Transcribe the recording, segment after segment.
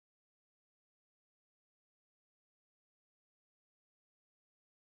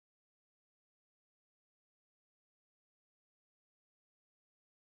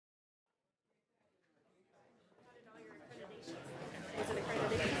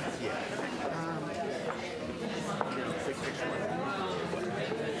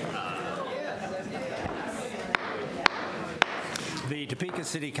Topeka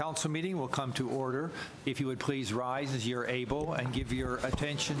City Council meeting will come to order. If you would please rise as you're able and give your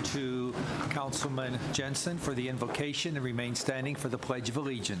attention to Councilman Jensen for the invocation and remain standing for the Pledge of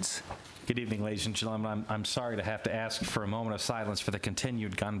Allegiance. Good evening, ladies and gentlemen. I'm sorry to have to ask for a moment of silence for the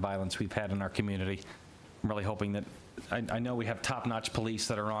continued gun violence we've had in our community. I'm really hoping that, I know we have top-notch police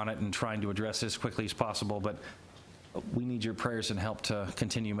that are on it and trying to address this as quickly as possible, but we need your prayers and help to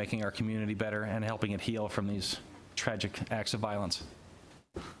continue making our community better and helping it heal from these tragic acts of violence.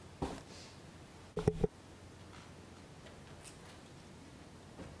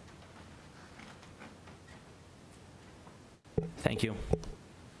 Thank you.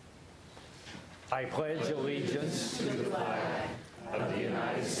 I pledge allegiance to the flag of the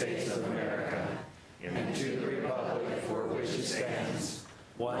United States of America and to the republic for which it stands,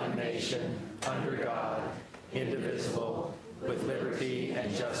 one nation, under God, indivisible, with liberty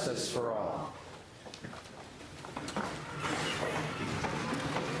and justice for all.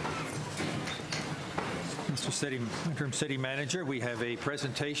 Mr. Interim City Manager, we have a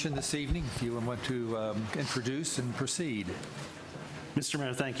presentation this evening. If you want to introduce and proceed. Mr.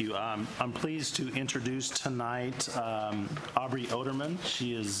 Mayor, thank you. I'm pleased to introduce tonight Aubrey Oderman.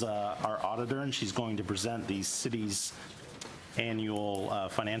 She is our auditor, and she's going to present the city's annual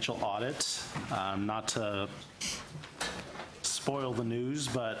financial audit. Not to spoil the news,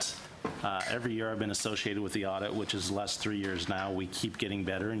 but every year I've been associated with the audit, which is the last 3 years now. We keep getting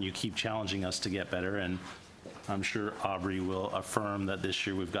better, and you keep challenging us to get better, and I'm sure Aubrey will affirm that this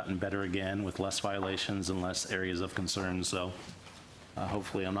year we've gotten better again with less violations and less areas of concern. So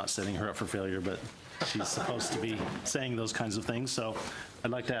hopefully I'm not setting her up for failure, but she's supposed to be saying those kinds of things. So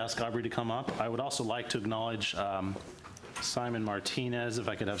I'd like to ask Aubrey to come up. I would also like to acknowledge Simon Martinez, if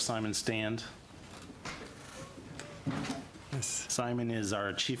I could have Simon stand. Yes. Simon is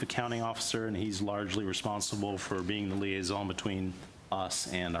our Chief Accounting Officer, and he's largely responsible for being the liaison between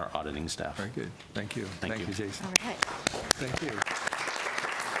us and our auditing staff. Very good. Thank you. Thank you, Jason. All right. Thank you.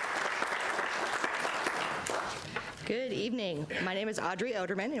 Good evening. My name is Audrey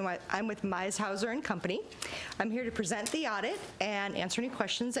Oderman, and I'm with Meishauser & Company. I'm here to present the audit and answer any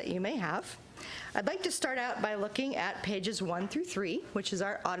questions that you may have. I'd like to start out by looking at pages 1 through 3, which is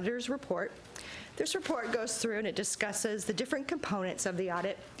our auditor's report. This report goes through and it discusses the different components of the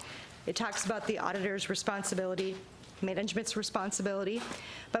audit. It talks about the auditor's responsibility, management's responsibility,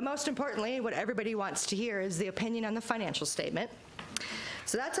 but most importantly, what everybody wants to hear is the opinion on the financial statement.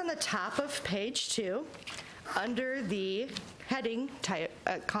 So that's on the top of page 2. Under the heading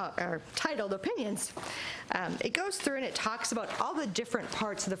titled Opinions, it goes through and it talks about all the different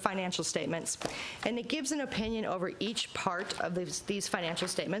parts of the financial statements, and it gives an opinion over each part of these financial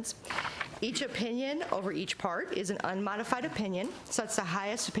statements. Each opinion over each part is an unmodified opinion, so it's the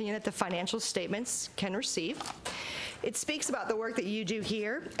highest opinion that the financial statements can receive. It speaks about the work that you do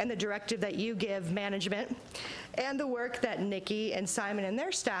here and the directive that you give management and the work that Nikki and Simon and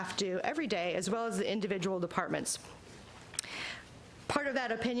their staff do every day, as well as the individual departments. Part of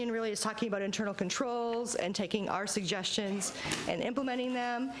that opinion really is talking about internal controls and taking our suggestions and implementing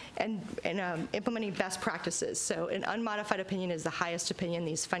them and implementing best practices. So an unmodified opinion is the highest opinion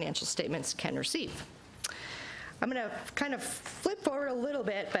these financial statements can receive. I'm going to kind of flip forward a little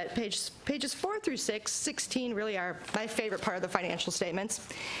bit, but pages 4 through 16 really are my favorite part of the financial statements,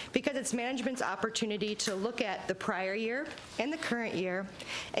 because it's management's opportunity to look at the prior year and the current year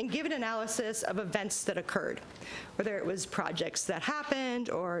and give an analysis of events that occurred, whether it was projects that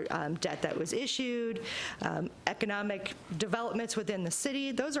happened or debt that was issued, economic developments within the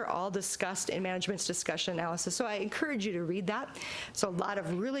city. Those are all discussed in management's discussion analysis, so I encourage you to read that. It's a lot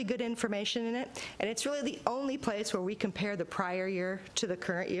of really good information in it, and it's really the only place where we compare the prior year to the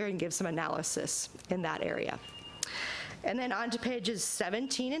current year and give some analysis in that area. And then on to pages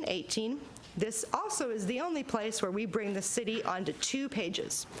 17 and 18. This also is the only place where we bring the city onto 2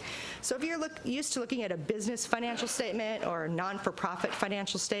 pages. So if you're used to looking at a business financial statement or a non-for-profit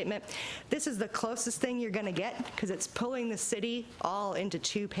financial statement, this is the closest thing you're going to get, because it's pulling the city all into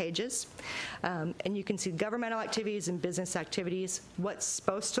 2 pages. And you can see governmental activities and business activities, what's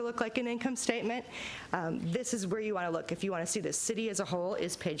supposed to look like an income statement. This is where you want to look. If you want to see the city as a whole,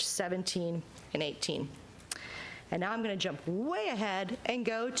 is page 17 and 18. And now I'm going to jump way ahead and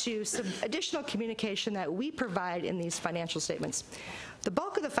go to some additional communication that we provide in these financial statements. The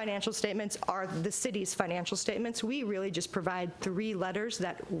bulk of the financial statements are the city's financial statements. We really just provide 3 letters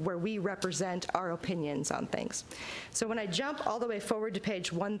where we represent our opinions on things. So when I jump all the way forward to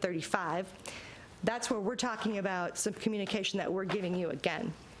page 135, that's where we're talking about some communication that we're giving you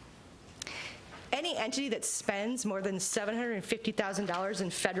again. Any entity that spends more than $750,000 in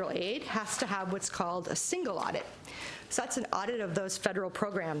federal aid has to have what's called a single audit. So that's an audit of those federal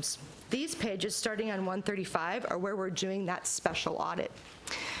programs. These pages, starting on 135, are where we're doing that special audit.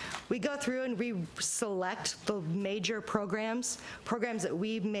 We go through and we select the major programs that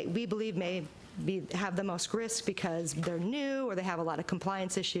we believe may have the most risk because they're new or they have a lot of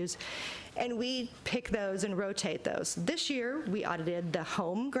compliance issues, and we pick those and rotate those. This year, we audited the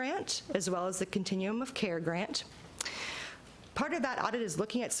home grant as well as the continuum of care grant. Part of that audit is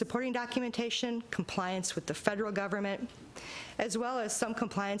looking at supporting documentation, compliance with the federal government, as well as some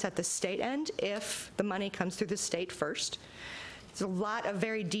compliance at the state end if the money comes through the state first. There's a lot of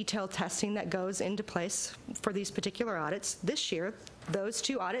very detailed testing that goes into place for these particular audits. This year, those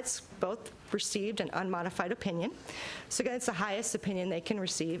two audits both received an unmodified opinion. So again, it's the highest opinion they can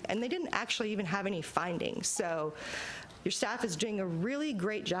receive, and they didn't actually even have any findings. So your staff is doing a really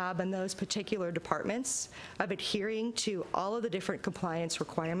great job in those particular departments of adhering to all of the different compliance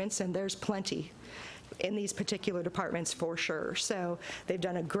requirements, and there's plenty in these particular departments for sure. So they've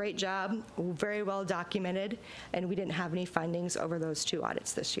done a great job, very well documented, and we didn't have any findings over those two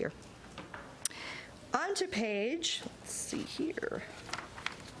audits this year. On to page, let's see here,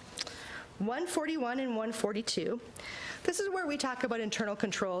 141 and 142. This is where we talk about internal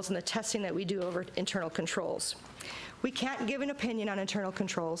controls and the testing that we do over internal controls. We can't give an opinion on internal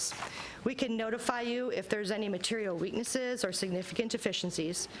controls. We can notify you if there's any material weaknesses or significant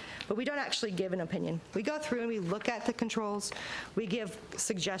deficiencies, but we don't actually give an opinion. We go through and we look at the controls, we give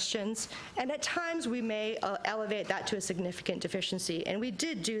suggestions, and at times we may elevate that to a significant deficiency, and we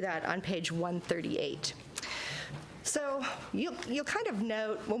did do that on page 138. So you'll kind of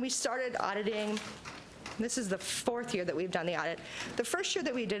note when we started auditing, this is the fourth year that we've done the audit. The first year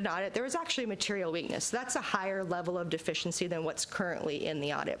that we did an audit, there was actually a material weakness. That's a higher level of deficiency than what's currently in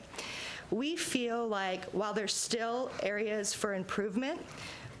the audit. We feel like while there's still areas for improvement,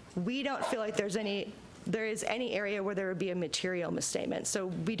 we don't feel like there is any area where there would be a material misstatement. So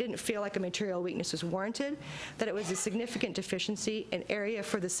we didn't feel like a material weakness was warranted, that it was a significant deficiency, an area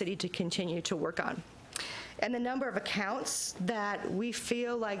for the city to continue to work on. And the number of accounts that we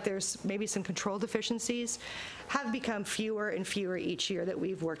feel like there's maybe some control deficiencies have become fewer and fewer each year that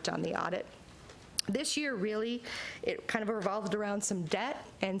we've worked on the audit. This year, really, it kind of revolved around some debt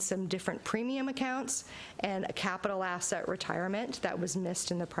and some different premium accounts and a capital asset retirement that was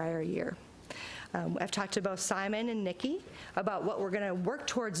missed in the prior year. I've talked to both Simon and Nikki about what we're going to work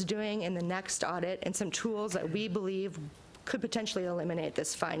towards doing in the next audit and some tools that we believe could potentially eliminate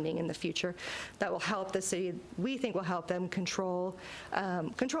this finding in the future that will help the city, we think will help them control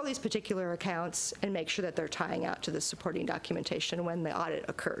these particular accounts and make sure that they're tying out to the supporting documentation when the audit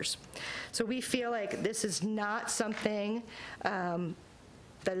occurs. So we feel like this is not something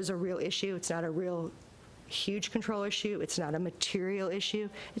that is a real issue. It's not a real huge control issue. It's not a material issue.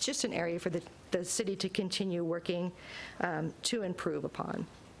 It's just an area for the city to continue working to improve upon.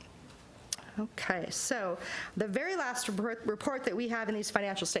 Okay, so the very last report that we have in these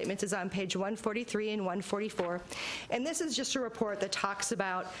financial statements is on page 143 and 144. And this is just a report that talks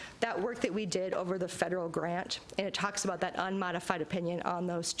about that work that we did over the federal grant, and it talks about that unmodified opinion on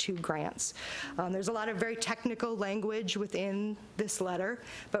those two grants. There's a lot of very technical language within this letter,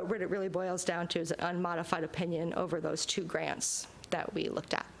 but what it really boils down to is an unmodified opinion over those two grants that we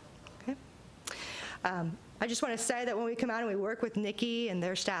looked at. Okay. I just want to say that when we come out and we work with Nikki and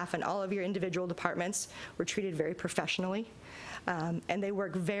their staff and all of your individual departments, we're treated very professionally. And they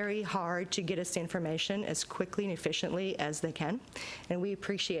work very hard to get us the information as quickly and efficiently as they can, and we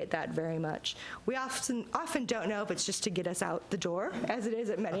appreciate that very much. We often don't know if it's just to get us out the door, as it is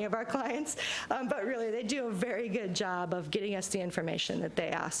at many of our clients, but really they do a very good job of getting us the information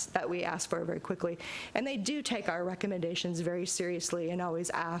that we ask for very quickly. And they do take our recommendations very seriously and always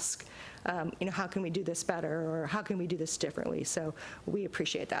ask, how can we do this better, or how can we do this differently? So we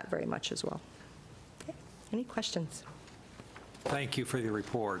appreciate that very much as well. Okay. Any questions? Thank you for the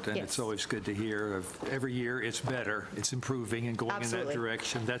report, and Yes. It's always good to hear of every year it's better, it's improving and going Absolutely. in that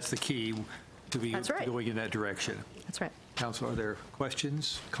direction. That's the key, to be That's right. going in that direction. That's right. Council, are there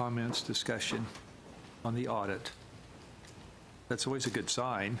questions, comments, discussion on the audit? That's always a good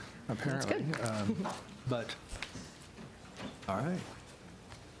sign, apparently. But, all right.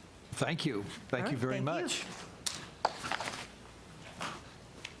 Thank you. Thank you very much.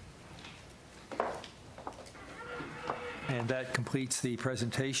 And that completes the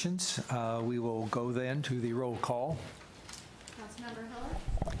presentations. We will go then to the roll call. Councilmember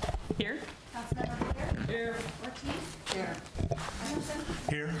Hiller? Here. Councilmember Here? Here. Ortiz? Here. Emerson?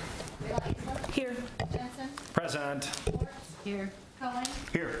 Here. Isla? Here. Jensen? Present. Schwartz? Here. Cohen?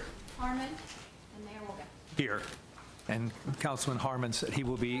 Here. Harmon? And Mayor Wolga. Here. And Councilman Harmon said he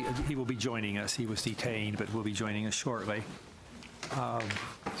will be joining us. He was detained, but will be joining us shortly.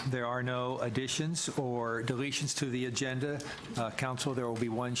 There are no additions or deletions to the agenda. Council, there will be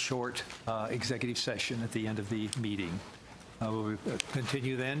one short executive session at the end of the meeting. We'll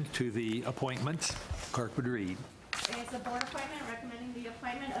continue then to the appointments. Clerk would read. It's a board appointment recommending the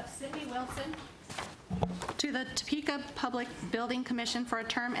appointment of Cindy Wilson to the Topeka Public Building Commission for a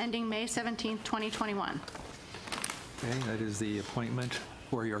term ending May 17, 2021. Okay, that is the appointment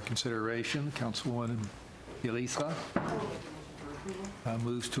for your consideration. Councilwoman Elisa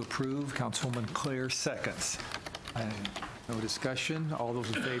moves to approve. Councilwoman Claire seconds. No discussion. All those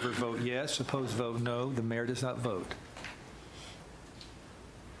in favor vote yes. Opposed vote no. The mayor does not vote.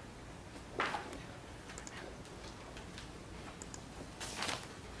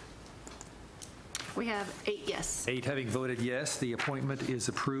 We have 8 yes. 8 having voted yes, the appointment is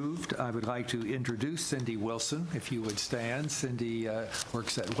approved. I would like to introduce Cindy Wilson, if you would stand. Cindy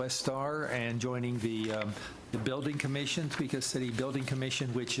works at West Star and joining the Building Commission, Topeka City Building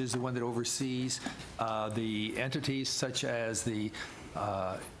Commission, which is the one that oversees the entities such as the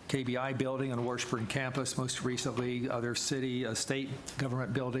KBI building on the Washburn campus, most recently other city, state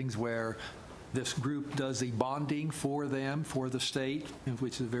government buildings where this group does the bonding for them, for the state,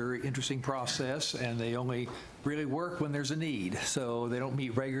 which is a very interesting process, and they only really work when there's a need. So they don't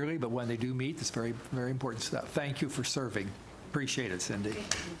meet regularly, but when they do meet, it's very, very important stuff. Thank you for serving. Appreciate it, Cindy.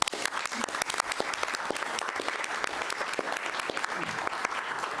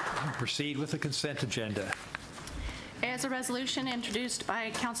 Proceed with the consent agenda. As a resolution introduced by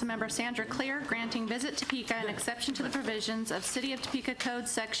Councilmember Sandra Clear, granting Visit Topeka an exception to the provisions of City of Topeka Code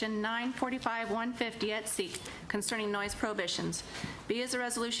Section 945-150 et seq. Concerning noise prohibitions. B is a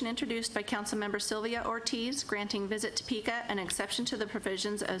resolution introduced by Councilmember Sylvia Ortiz, granting Visit Topeka an exception to the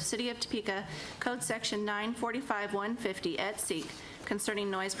provisions of City of Topeka Code Section 945-150 et seq. Concerning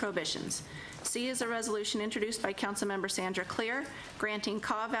noise prohibitions. C is a resolution introduced by Councilmember Sandra Clear, granting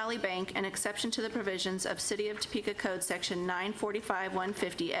Kaw Valley Bank an exception to the provisions of City of Topeka Code Section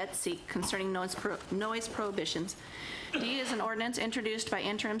 945-150 et seq. Concerning noise prohibitions. D is an ordinance introduced by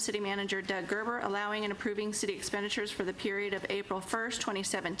Interim City Manager Doug Gerber, allowing and approving city expenditures for the period of April 1st,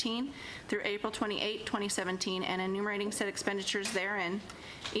 2017 through April 28, 2017, and enumerating said expenditures therein.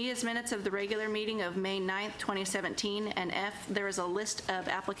 E is minutes of the regular meeting of May 9th, 2017, and F, there is a list of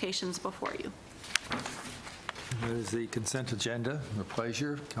applications before you. That is the consent agenda. With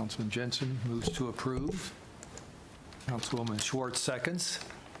pleasure. Councilman Jensen moves to approve. Councilwoman Schwartz seconds.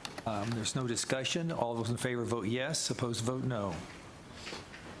 There's no discussion. All those in favor vote yes. Opposed vote no.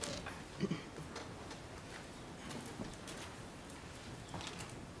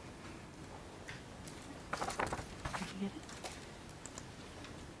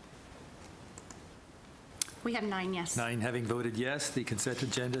 We have 9 yes. 9 having voted yes, the consent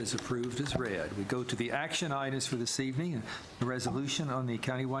agenda is approved as read. We go to the action items for this evening, the resolution on the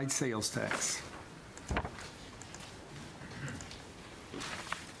countywide sales tax.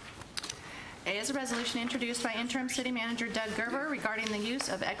 A is a resolution introduced by Interim City Manager Doug Gerber regarding the use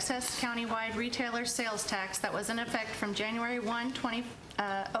of excess countywide retailer sales tax that was in effect from January 1,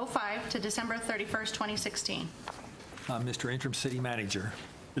 2005 to December 31st, 2016. Mr. Interim City Manager.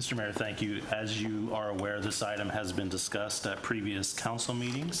 Mr. Mayor, thank you. As you are aware, this item has been discussed at previous council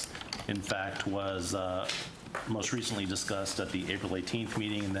meetings. In fact, was most recently discussed at the April 18th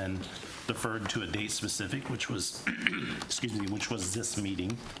meeting and then deferred to a date specific, which was, excuse me, which was this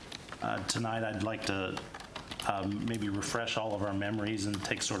meeting. Tonight, I'd like to maybe refresh all of our memories and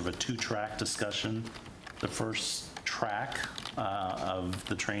take sort of a 2-track discussion. The first track of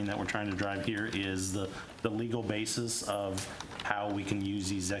the train that we're trying to drive here is the legal basis of how we can use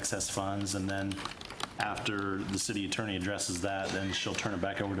these excess funds, and then after the city attorney addresses that, then she'll turn it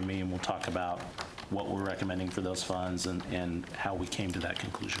back over to me and we'll talk about what we're recommending for those funds and how we came to that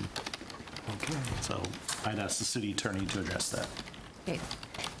conclusion. Okay. So I'd ask the city attorney to address that. Okay.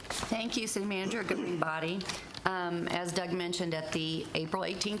 Thank you, City Manager, governing body. As Doug mentioned at the April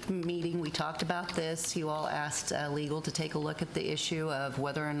 18th meeting, we talked about this. You all asked legal to take a look at the issue of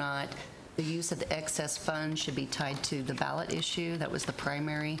whether or not the use of the excess funds should be tied to the ballot issue. That was the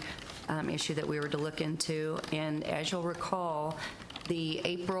primary issue that we were to look into. And as you'll recall, the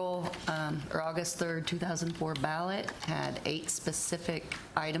April or August 3rd, 2004 ballot had 8 specific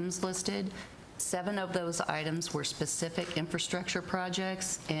items listed. 7 of those items were specific infrastructure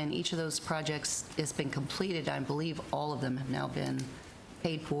projects, and each of those projects has been completed. I believe all of them have now been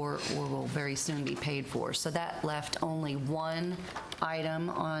paid for or will very soon be paid for. So that left only 1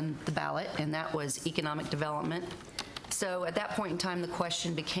 item on the ballot, and that was economic development. So at that point in time, the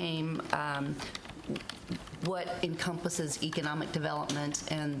question became, what encompasses economic development,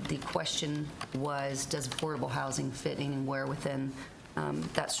 and the question was, does affordable housing fit anywhere within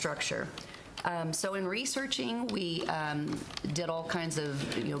that structure? So in researching, we did all kinds of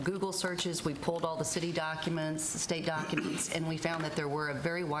Google searches. We pulled all the city documents, state documents, and we found that there were a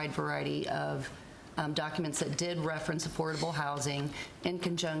very wide variety of documents that did reference affordable housing in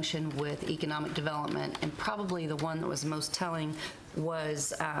conjunction with economic development. And probably the one that was most telling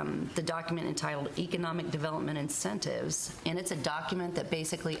was the document entitled Economic Development Incentives. And it's a document that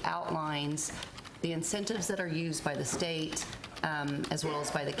basically outlines the incentives that are used by the state as well as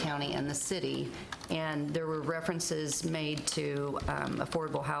by the county and the city. And there were references made to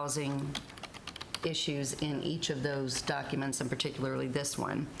affordable housing issues in each of those documents, and particularly this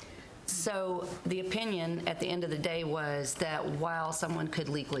one. So the opinion at the end of the day was that while someone could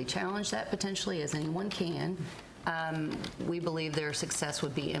legally challenge that potentially, as anyone can, we believe their success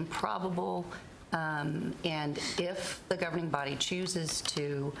would be improbable. And if the governing body chooses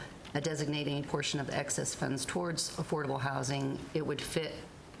to designate any portion of the excess funds towards affordable housing, it would fit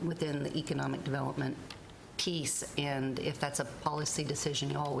within the economic development piece. And if that's a policy decision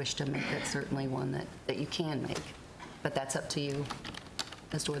you all wish to make, that's certainly one that you can make. But that's up to you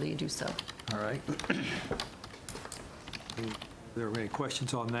as to whether you do so. All right. Are there any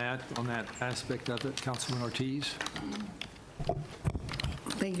questions on that aspect of it? Councilman Ortiz?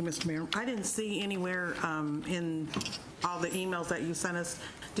 Thank you, Mr. Mayor. I didn't see anywhere in all the emails that you sent us.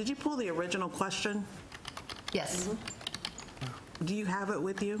 Did you pull the original question? Yes. Do you have it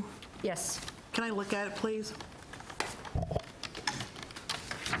with you? Yes. Can I look at it, please?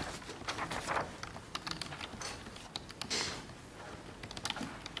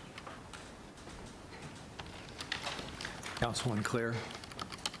 Councilwoman Claire?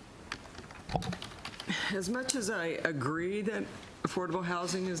 As much as I agree that affordable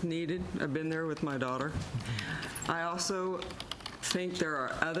housing is needed, I've been there with my daughter, I also think there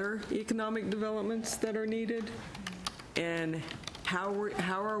are other economic developments that are needed. And how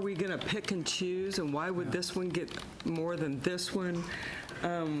are we going to pick and choose, and why would this one get more than this one?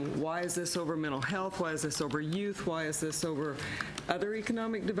 Why is this over mental health? Why is this over youth? Why is this over other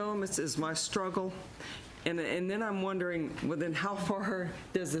economic developments is my struggle. And then I'm wondering, well, then how far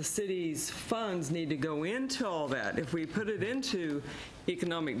does the city's funds need to go into all that? If we put it into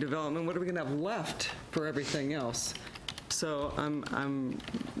economic development, what are we going to have left for everything else? So I'm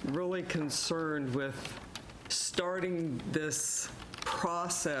really concerned with starting this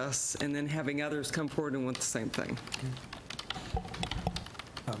process and then having others come forward and want the same thing.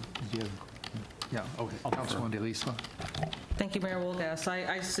 Yeah, okay. Councilwoman DeLisa. Thank you, Mayor Wolgass.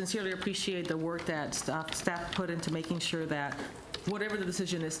 I sincerely appreciate the work that staff put into making sure that whatever the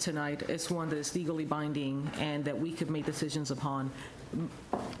decision is tonight is one that is legally binding and that we could make decisions upon.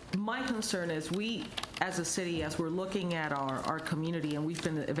 My concern is we, as a city, as we're looking at our community, and we've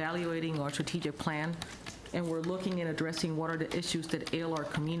been evaluating our strategic plan, and we're looking and addressing what are the issues that ail our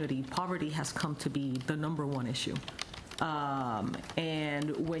community, poverty has come to be the #1 issue.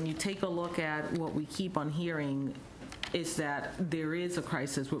 And when you take a look at what we keep on hearing is that there is a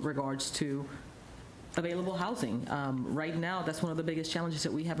crisis with regards to available housing. Right now, that's one of the biggest challenges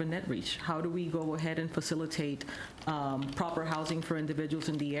that we have in NetReach. How do we go ahead and facilitate proper housing for individuals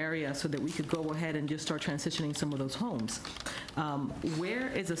in the area so that we could go ahead and just start transitioning some of those homes? Where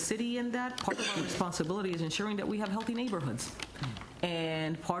is a city in that? Part of our responsibility is ensuring that we have healthy neighborhoods.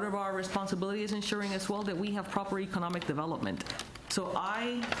 And part of our responsibility is ensuring as well that we have proper economic development. So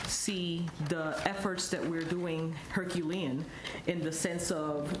I see the efforts that we're doing Herculean in the sense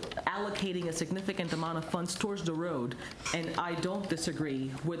of allocating a significant amount of funds towards the road, and I don't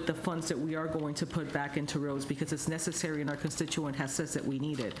disagree with the funds that we are going to put back into roads because it's necessary and our constituent has said that we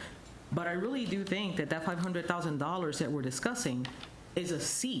need it. But I really do think that that $500,000 that we're discussing is a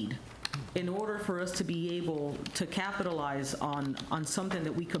seed in order for us to be able to capitalize on something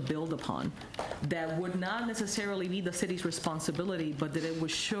that we could build upon that would not necessarily be the city's responsibility, but that it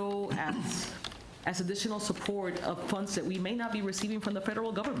would show as additional support of funds that we may not be receiving from the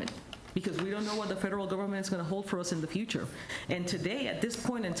federal government, because we don't know what the federal government is going to hold for us in the future. And today, at this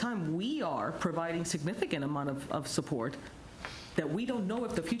point in time, we are providing significant amount of support that we don't know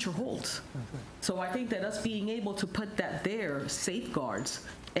if the future holds. So I think that us being able to put that there safeguards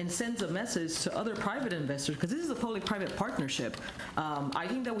and sends a message to other private investors, because this is a public-private partnership. I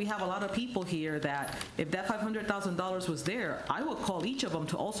think that we have a lot of people here that if that $500,000 was there, I would call each of them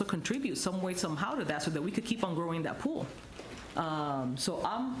to also contribute some way, somehow to that so that we could keep on growing that pool. So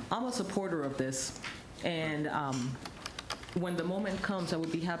I'm a supporter of this. And when the moment comes, I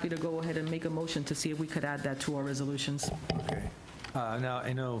would be happy to go ahead and make a motion to see if we could add that to our resolutions. Okay. Now,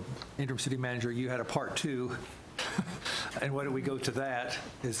 I know, interim city manager, you had a part two, and why don't we go to that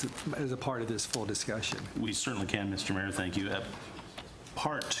as a part of this full discussion? We certainly can, Mr. Mayor, thank you.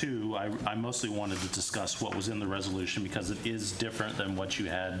 Part two, I mostly wanted to discuss what was in the resolution because it is different than what you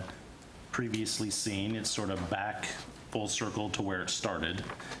had previously seen. It's sort of back full circle to where it started,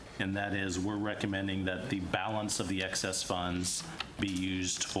 and that is we're recommending that the balance of the excess funds be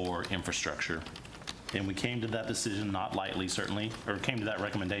used for infrastructure. And we came to that decision not lightly, certainly, or came to that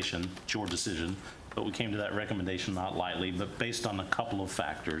recommendation, it's your decision, but we came to that recommendation not lightly, but based on a couple of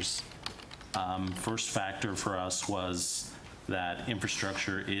factors. First factor for us was that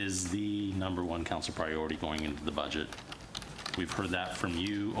infrastructure is the #1 council priority going into the budget. We've heard that from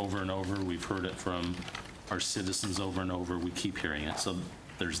you over and over. We've heard it from our citizens over and over. We keep hearing it, so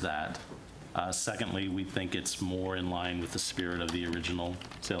there's that. Secondly, we think it's more in line with the spirit of the original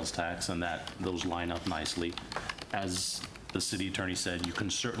sales tax, and that those line up nicely. As the city attorney said, you can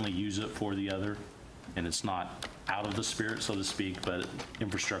certainly use it for the other, and it's not out of the spirit, so to speak, but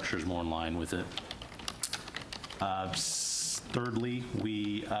infrastructure is more in line with it. Thirdly,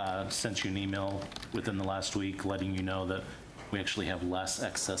 we sent you an email within the last week letting you know that we actually have less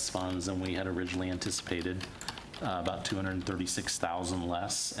excess funds than we had originally anticipated, about $236,000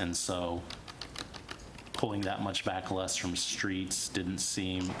 less, and so pulling that much back less from streets didn't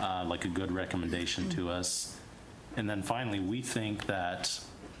seem like a good recommendation to us. And then finally, we think that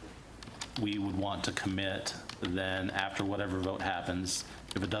we would want to commit then after whatever vote happens,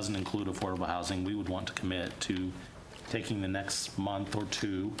 if it doesn't include affordable housing, we would want to commit to taking the next month or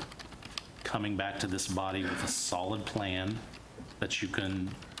two, coming back to this body with a solid plan that you can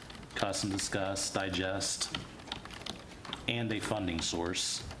cuss and discuss, digest, and a funding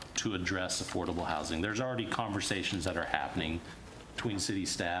source to address affordable housing. There's already conversations that are happening between city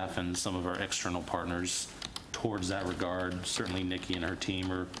staff and some of our external partners towards that regard. Certainly Nikki and her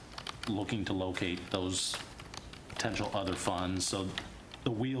team are looking to locate those potential other funds. So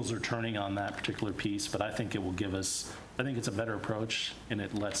the wheels are turning on that particular piece, but I think it will give us, I think it's a better approach, and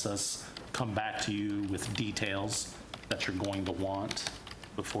it lets us come back to you with details that you're going to want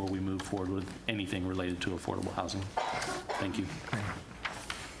before we move forward with anything related to affordable housing. Thank you.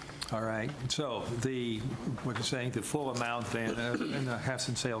 All right, so what you're saying, the full amount and the half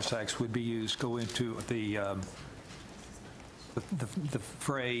cent sales tax would be used, go into the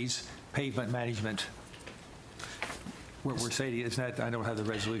phrase pavement management. What we're saying is that, I don't have the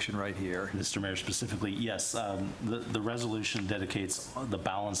resolution right here. Mr. Mayor, specifically, yes, the resolution dedicates the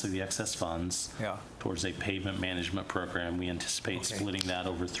balance of the excess funds towards a pavement management program. We anticipate splitting that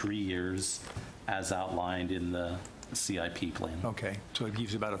over 3 years as outlined in the CIP plan. Okay, so it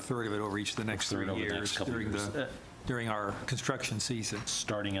gives about a third of it over each of the next 3 years during our construction season.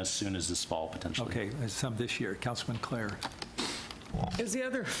 Starting as soon as this fall, potentially. Okay, some this year. Councilman Clare. Is the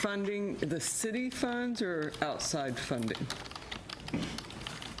other funding the city funds or outside funding?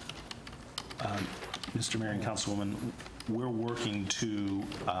 Mr. Mayor and Councilwoman, we're working to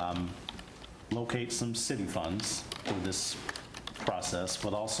locate some city funds for this process,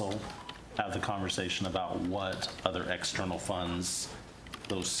 but also have the conversation about what other external funds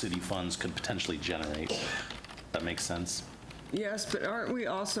those city funds could potentially generate. That makes sense? Yes, but aren't we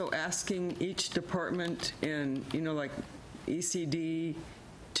also asking each department in, like ECD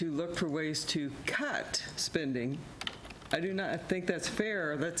to look for ways to cut spending? I do not think that's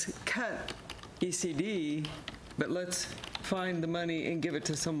fair. Let's cut ECD, but let's find the money and give it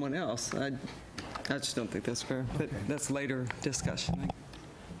to someone else. I just don't think that's fair, but that's later discussion.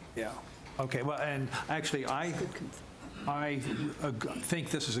 Yeah. Okay, well, and actually, I think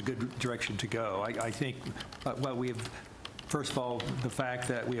this is a good direction to go. I think, well, we have, first of all, the fact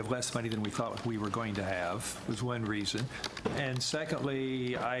that we have less money than we thought we were going to have was one reason. And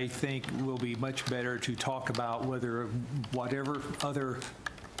secondly, I think we'll be much better to talk about whatever other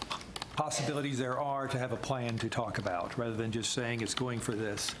possibilities there are to have a plan to talk about, rather than just saying it's going for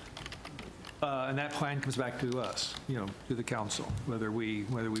this. And that plan comes back to us, to the council, whether we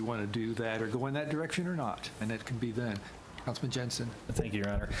want to do that or go in that direction or not. And it can be then. Councilman Jensen. Thank you, Your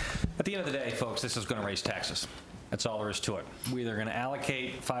Honor. At the end of the day, folks, this is going to raise taxes. That's all there is to it. We're either going to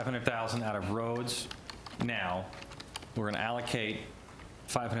allocate $500,000 out of roads now. We're going to allocate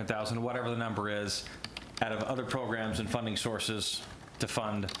 $500,000, whatever the number is, out of other programs and funding sources to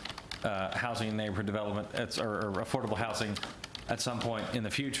fund housing and neighborhood development or affordable housing at some point in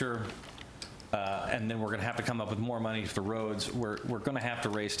the future. And then we're going to have to come up with more money for roads. We're going to have to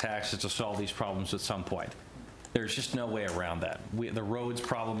raise taxes to solve these problems at some point. There's just no way around that. The roads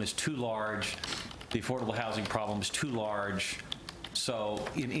problem is too large. The affordable housing problem is too large. So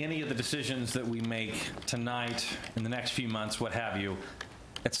in any of the decisions that we make tonight, in the next few months, what have you,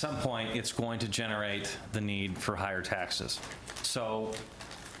 at some point, it's going to generate the need for higher taxes. So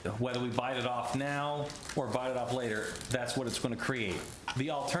whether we bite it off now or bite it off later, that's what it's going to create.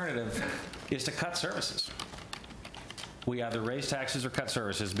 The alternative is to cut services. We either raise taxes or cut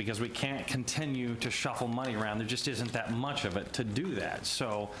services because we can't continue to shuffle money around. There just isn't that much of it to do that.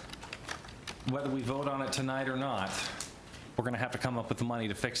 So whether we vote on it tonight or not, we're going to have to come up with the money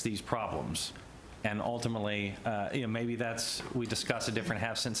to fix these problems. And ultimately, maybe we discuss a different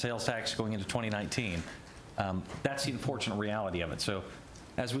half-cent sales tax going into 2019. That's the unfortunate reality of it. So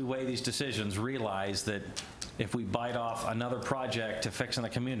as we weigh these decisions, realize that if we bite off another project to fix in the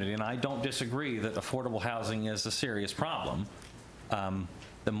community, and I don't disagree that affordable housing is a serious problem,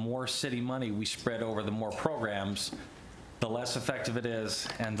 the more city money we spread over the more programs, the less effective it is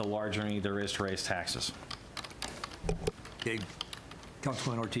and the larger need there is to raise taxes. Okay.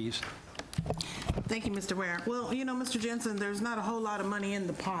 Councilman Ortiz. Thank you, Mr. Ware. Well, Mr. Jensen, there's not a whole lot of money in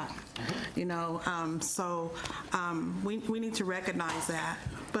the pot, so we need to recognize that.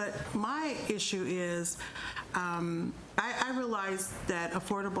 But my issue is I realize that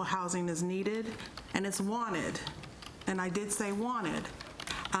affordable housing is needed and it's wanted, and I did say wanted.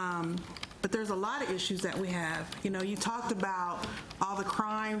 But there's a lot of issues that we have. You talked about all the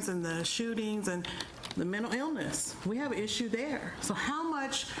crimes and the shootings and the mental illness. We have an issue there. So how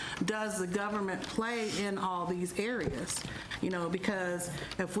much does the government play in all these areas? Because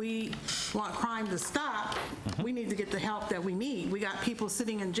if we want crime to stop, we need to get the help that we need. We got people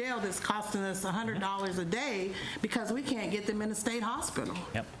sitting in jail that's costing us $100 a day because we can't get them in a state hospital.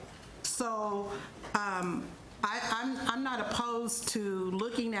 Yep. So I'm not opposed to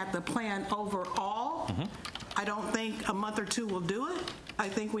looking at the plan overall. I don't think a month or two will do it. I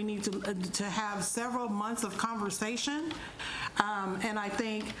think we need to have several months of conversation, and I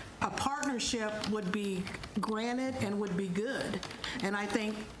think a partnership would be granted and would be good. And I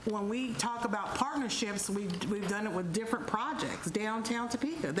think when we talk about partnerships, we've done it with different projects. Downtown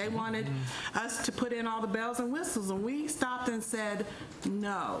Topeka, they wanted us to put in all the bells and whistles, and we stopped and said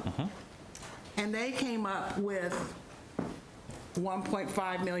no. And they came up with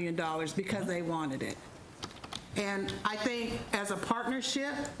 $1.5 million because they wanted it. And I think as a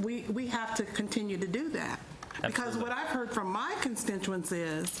partnership, we have to continue to do that. Because what I've heard from my constituents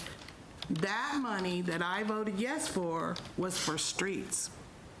is that money that I voted yes for was for streets.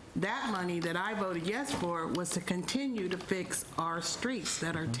 That money that I voted yes for was to continue to fix our streets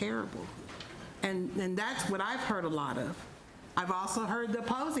that are terrible. And that's what I've heard a lot of. I've also heard the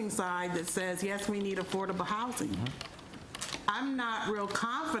opposing side that says, yes, we need affordable housing. I'm not real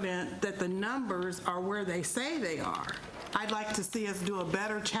confident that the numbers are where they say they are. I'd like to see us do a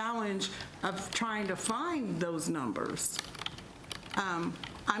better challenge of trying to find those numbers. I'm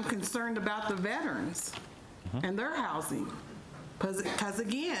concerned about the veterans and their housing, because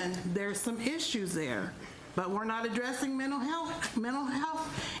again, there's some issues there. But we're not addressing mental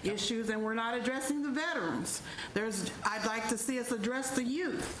health issues, and we're not addressing the veterans. I'd like to see us address the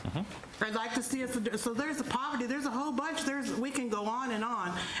youth. I'd like to see us so there's a poverty, there's a whole bunch, we can go on, and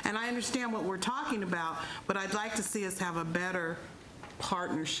I understand what we're talking about, but I'd like to see us have a better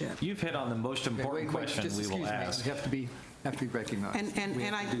partnership. You've hit on the most important question we will ask. You have to be recognized.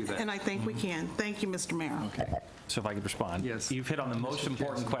 And I think we can. Thank you, Mr. Mayor. Okay. So if I could respond. Yes. You've hit on the most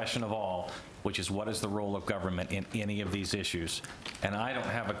important question of all, which is what is the role of government in any of these issues? And I don't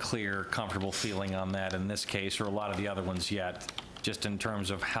have a clear, comfortable feeling on that in this case or a lot of the other ones yet, just in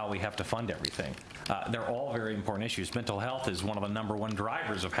terms of how we have to fund everything. They're all very important issues. Mental health is one of the #1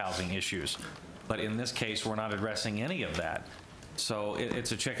 drivers of housing issues. But in this case, we're not addressing any of that. So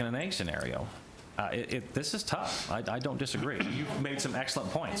it's a chicken and egg scenario. This is tough. I don't disagree. You've made some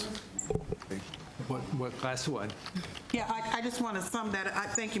excellent points. What last one? Yeah, I just want to sum that up.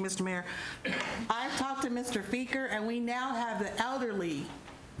 Thank you, Mr. Mayor. I've talked to Mr. Feeker, and we now have the elderly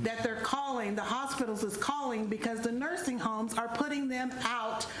that they're calling, the hospitals is calling because the nursing homes are putting them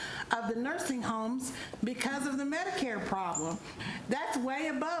out of the nursing homes because of the Medicare problem. That's way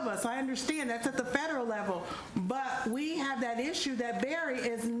above us. I understand that's at the federal level, but we have that issue that Barry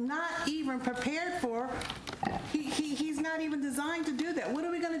is not even prepared for. He's not even designed to do that. What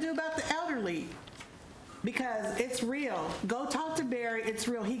are we going to do about the elderly? Because it's real. Go talk to Barry. It's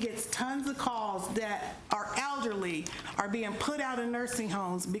real. He gets tons of calls that our elderly are being put out of nursing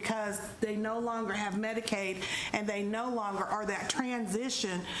homes because they no longer have Medicaid and they no longer are that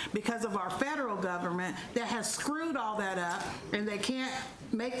transition because of our federal government that has screwed all that up, and they can't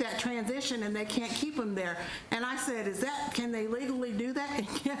make that transition and they can't keep them there. And I said, can they legally do that? And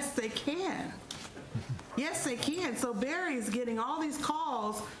yes, they can. Yes, they can. So Barry is getting all these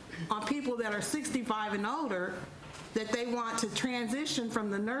calls on people that are 65 and older that they want to transition from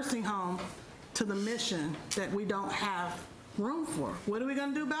the nursing home to the mission that we don't have room for. What are we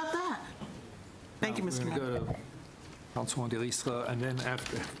going to do about that? Thank you, Mr. We're Mayor. going to go to Councilwoman DeLisla, and then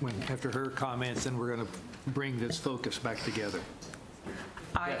after her comments, then we're going to bring this focus back together.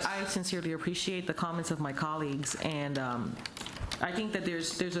 I sincerely appreciate the comments of my colleagues, and I think that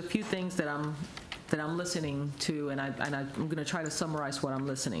there's a few things that I'm listening to, and I'm going to try to summarize what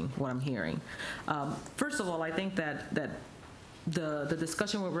I'm hearing. First of all, I think that the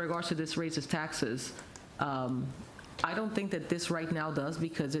discussion with regards to this raises taxes. I don't think that this right now does,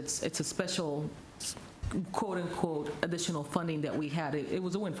 because it's a special, quote unquote, additional funding that we had. It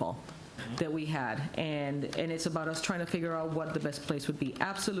was a windfall that we had, and it's about us trying to figure out what the best place would be.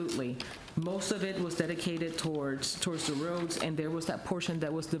 Absolutely, most of it was dedicated towards the roads, and there was that portion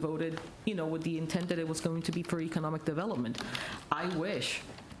that was devoted, with the intent that it was going to be for economic development. I wish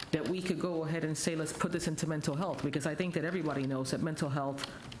that we could go ahead and say, let's put this into mental health, because I think that everybody knows that mental health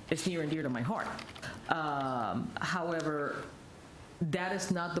is near and dear to my heart. However, that is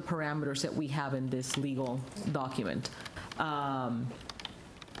not the parameters that we have in this legal document.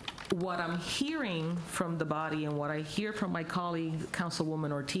 What I'm hearing from the body, and what I hear from my colleague,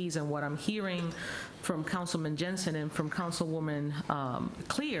 Councilwoman Ortiz, and what I'm hearing from Councilman Jensen and from Councilwoman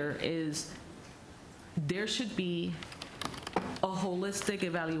Clear, is there should be a holistic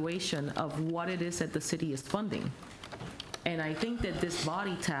evaluation of what it is that the city is funding. And I think that this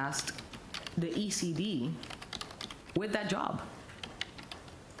body tasked the ECD with that job.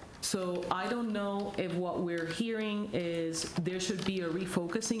 So I don't know if what we're hearing is there should be a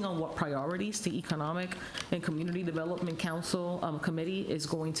refocusing on what priorities the Economic and Community Development Council committee is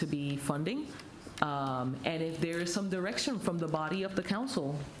going to be funding. And if there is some direction from the body of the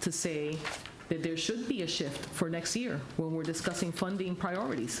council to say that there should be a shift for next year when we're discussing funding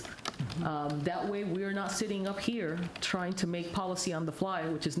priorities. That way we're not sitting up here trying to make policy on the fly,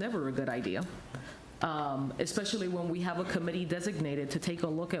 which is never a good idea. Especially when we have a committee designated to take a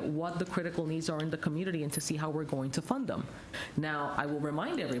look at what the critical needs are in the community and to see how we're going to fund them. Now, I will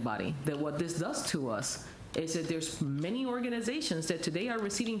remind everybody that what this does to us is that there's many organizations that today are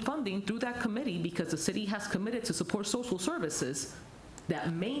receiving funding through that committee because the city has committed to support social services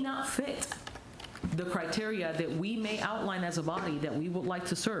that may not fit the criteria that we may outline as a body that we would like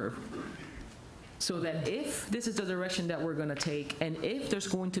to serve. So that if this is the direction that we're going to take, and if there's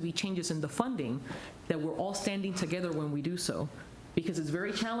going to be changes in the funding, that we're all standing together when we do so. Because it's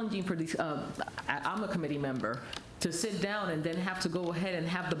very challenging for these, I'm a committee member, to sit down and then have to go ahead and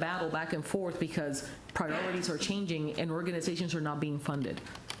have the battle back and forth because priorities are changing and organizations are not being funded.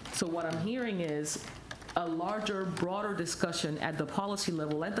 So what I'm hearing is a larger, broader discussion at the policy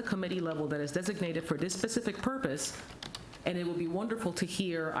level, at the committee level that is designated for this specific purpose. And it would be wonderful to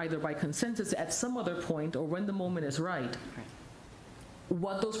hear, either by consensus at some other point or when the moment is right,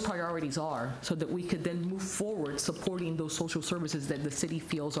 what those priorities are so that we could then move forward supporting those social services that the city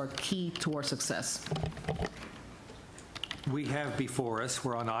feels are key to our success. We have before us,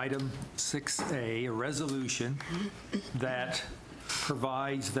 we're on item 6A, a resolution that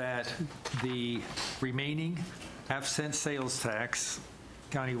provides that the remaining half-cent sales tax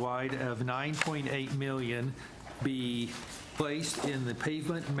countywide of $9.8 million be placed in the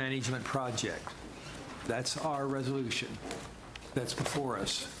pavement management project. That's our resolution that's before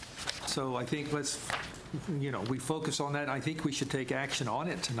us. So I think let's, we focus on that. I think we should take action on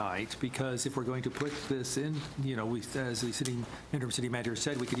it tonight, because if we're going to put this in, as the interim city manager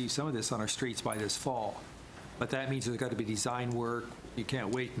said, we could use some of this on our streets by this fall. But that means there's got to be design work. You can't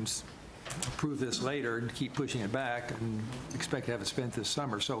wait and approve this later and keep pushing it back and expect to have it spent this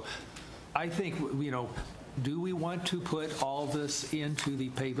summer. So I think, do we want to put all this into the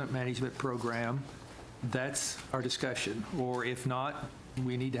pavement management program? That's our discussion. Or if not,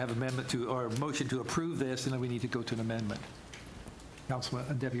 we need to have amendment to, or a motion to approve this, and then we need to go to an amendment.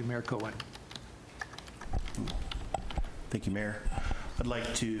 Councilman, Deputy Mayor Cohen. Thank you, Mayor. I'd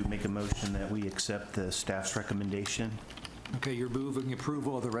like to make a motion that we accept the staff's recommendation. Okay, you're moving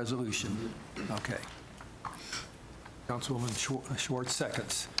approval of the resolution. Okay. Councilwoman Schwartz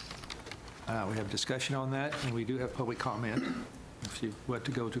seconds. We have discussion on that, and we do have public comment. If you want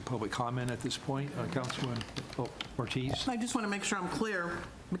to go to public comment at this point, Councilwoman Ortiz. I just want to make sure I'm clear,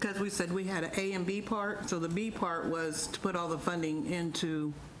 because we said we had an A and B part. So the B part was to put all the funding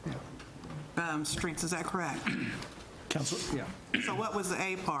into streets. Is that correct? Council, yeah. So what was the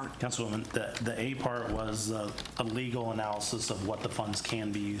A part? Councilwoman, the A part was a legal analysis of what the funds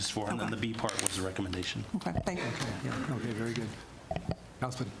can be used for, and then the B part was the recommendation. Okay, thank you. Okay, yeah, okay, very good.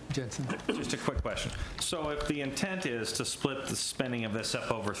 Councilman Jensen? Just a quick question. So if the intent is to split the spending of this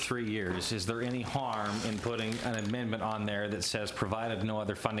up over 3 years, is there any harm in putting an amendment on there that says, provided no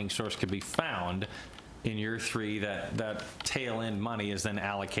other funding source could be found in year 3, that tail end money is then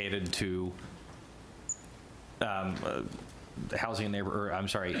allocated to housing and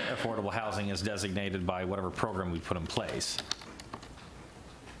affordable housing as designated by whatever program we put in place?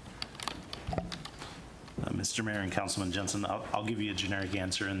 Mr. Mayor and Councilman Jensen, I'll give you a generic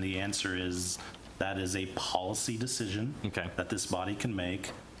answer, and the answer is that is a policy decision that this body can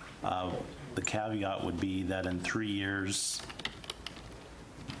make. The caveat would be that in 3 years,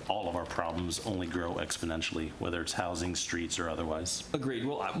 all of our problems only grow exponentially, whether it's housing, streets, or otherwise. Agreed.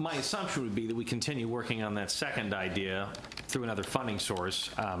 Well, my assumption would be that we continue working on that second idea through another funding source,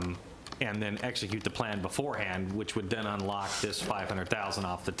 and then execute the plan beforehand, which would then unlock this $500,000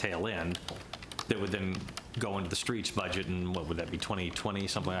 off the tail end that would then go into the streets budget, and what would that be, 2020,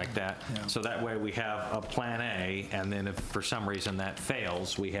 something like that? Yeah. So that way we have a plan A, and then if for some reason that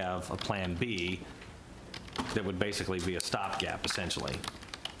fails, we have a plan B that would basically be a stopgap, essentially.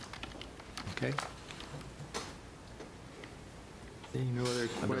 Okay. Any no other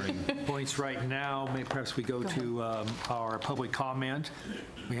points right now? Maybe perhaps we go to our public comment.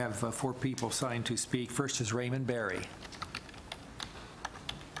 We have 4 people signed to speak. First is Raymond Berry.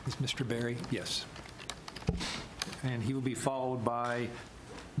 Is Mr. Berry? Yes. And he will be followed by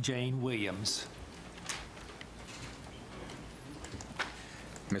Jane Williams.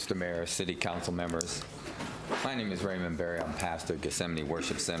 Mr. Mayor, City Council members, my name is Raymond Berry. I'm pastor at Gethsemane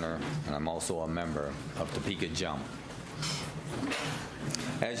Worship Center, and I'm also a member of Topeka Jump.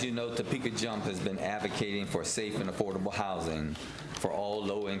 As you know, Topeka Jump has been advocating for safe and affordable housing for all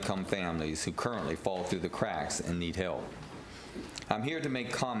low-income families who currently fall through the cracks and need help. I'm here to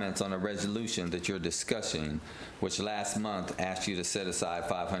make comments on a resolution that you're discussing, which last month asked you to set aside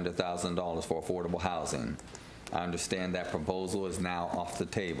 $500,000 for affordable housing. I understand that proposal is now off the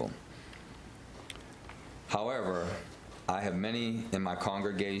table. However, I have many in my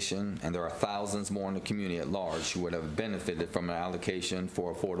congregation, and there are thousands more in the community at large who would have benefited from an allocation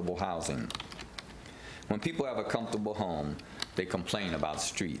for affordable housing. When people have a comfortable home, they complain about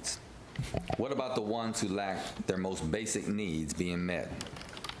streets. What about the ones who lack their most basic needs being met?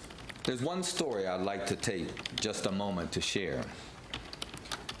 There's one story I'd like to take just a moment to share.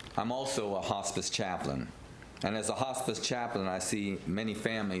 I'm also a hospice chaplain, and as a hospice chaplain, I see many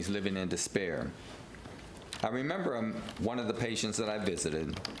families living in despair. I remember one of the patients that I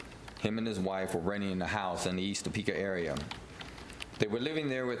visited, him and his wife were renting a house in the East Topeka area. They were living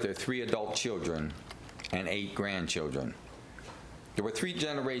there with their 3 adult children and 8 grandchildren. There were 3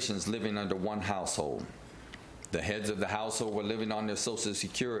 generations living under one household. The heads of the household were living on their Social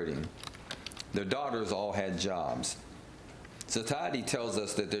Security. Their daughters all had jobs. Society tells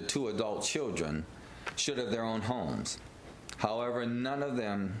us that their 2 adult children should have their own homes. However, none of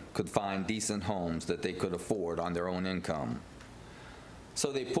them could find decent homes that they could afford on their own income.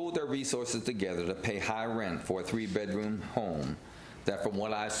 So they pulled their resources together to pay high rent for a 3-bedroom home that, from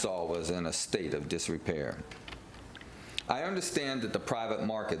what I saw, was in a state of disrepair. I understand that the private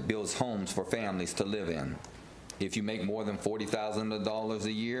market builds homes for families to live in. If you make more than $40,000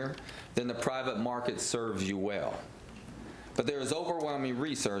 a year, then the private market serves you well. But there is overwhelming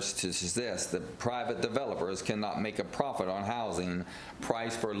research to suggest that private developers cannot make a profit on housing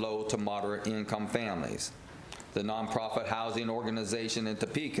priced for low to moderate income families. The nonprofit housing organization in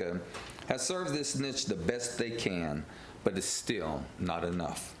Topeka has served this niche the best they can, but it's still not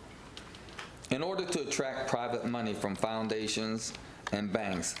enough. In order to attract private money from foundations and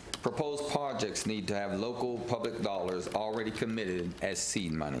banks, proposed projects need to have local public dollars already committed as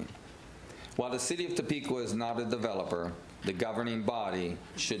seed money. While the City of Topeka is not a developer, the governing body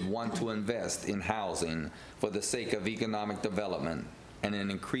should want to invest in housing for the sake of economic development and an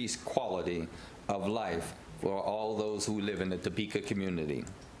increased quality of life for all those who live in the Topeka community.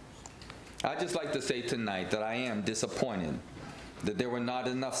 I'd just like to say tonight that I am disappointed that there were not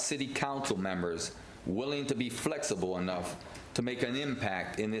enough city council members willing to be flexible enough to make an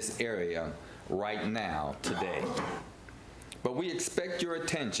impact in this area right now, today. But we expect your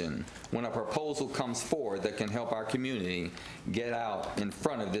attention when a proposal comes forward that can help our community get out in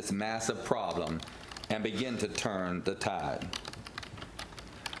front of this massive problem and begin to turn the tide.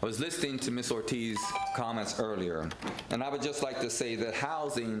 I was listening to Ms. Ortiz's comments earlier, and I would just like to say that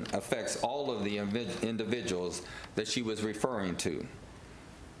housing affects all of the individuals that she was referring to.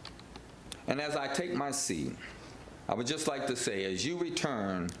 And as I take my seat, I would just like to say, as you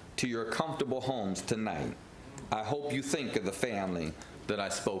return to your comfortable homes tonight, I hope you think of the family that I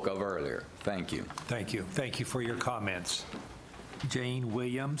spoke of earlier. Thank you. Thank you. Thank you for your comments. Jane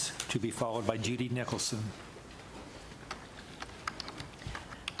Williams, to be followed by Judy Nicholson.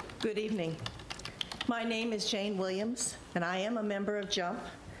 Good evening. My name is Jane Williams, and I am a member of JUMP,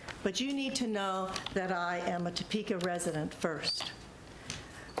 but you need to know that I am a Topeka resident first.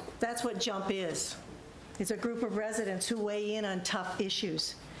 That's what JUMP is. It's a group of residents who weigh in on tough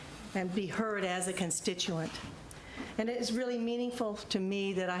issues and be heard as a constituent. And it is really meaningful to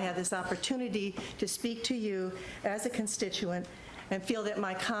me that I have this opportunity to speak to you as a constituent and feel that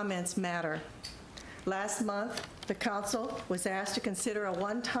my comments matter. Last month, the council was asked to consider a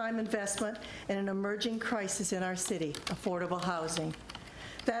one-time investment in an emerging crisis in our city, affordable housing.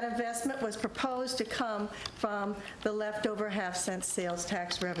 That investment was proposed to come from the leftover half-cent sales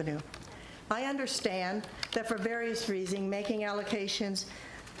tax revenue. I understand that for various reasons, making allocations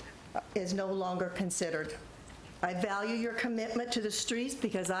is no longer considered. I value your commitment to the streets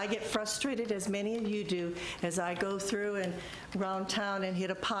because I get frustrated, as many of you do, as I go through and around town and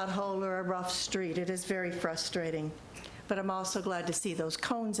hit a pothole or a rough street. It is very frustrating. But I'm also glad to see those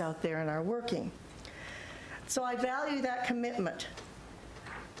cones out there and are working. So I value that commitment.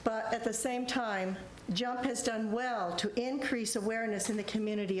 But at the same time, JUMP has done well to increase awareness in the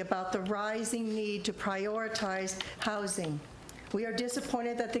community about the rising need to prioritize housing. We are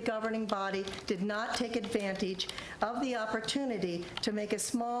disappointed that the governing body did not take advantage of the opportunity to make a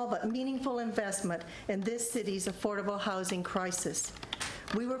small but meaningful investment in this city's affordable housing crisis.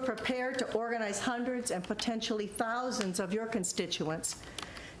 We were prepared to organize hundreds and potentially thousands of your constituents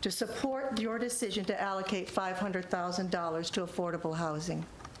to support your decision to allocate $500,000 to affordable housing.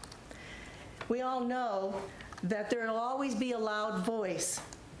 We all know that there will always be a loud voice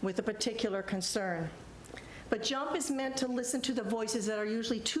with a particular concern. But JUMP is meant to listen to the voices that are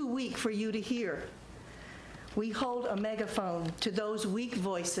usually too weak for you to hear. We hold a megaphone to those weak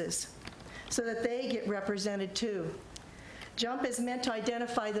voices so that they get represented too. JUMP is meant to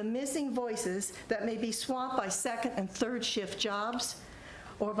identify the missing voices that may be swamped by second and third shift jobs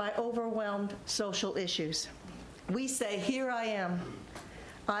or by overwhelmed social issues. We say, here I am.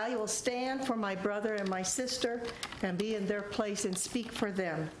 I will stand for my brother and my sister and be in their place and speak for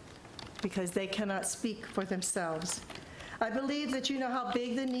them, because they cannot speak for themselves. I believe that you know how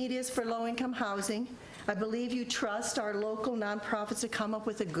big the need is for low-income housing. I believe you trust our local nonprofits to come up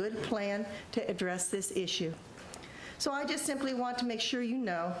with a good plan to address this issue. So I just simply want to make sure you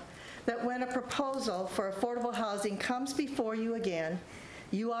know that when a proposal for affordable housing comes before you again,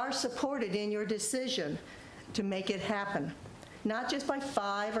 you are supported in your decision to make it happen, not just by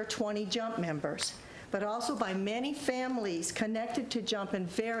 5 or 20 JUMP members, but also by many families connected to JUMP in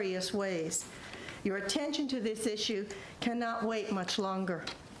various ways. Your attention to this issue cannot wait much longer.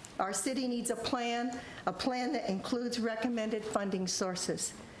 Our city needs a plan that includes recommended funding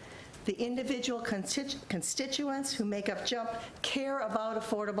sources. The individual constituents who make up JUMP care about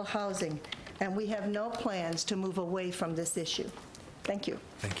affordable housing, and we have no plans to move away from this issue. Thank you.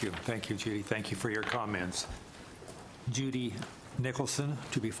 Thank you. Thank you, Judy. Thank you for your comments. Judy Nicholson,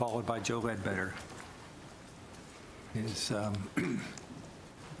 to be followed by Joe Ledbetter. Is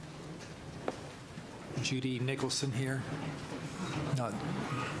Judy Nicholson here? Not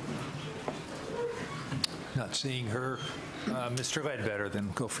seeing her. Mr. Ledbetter,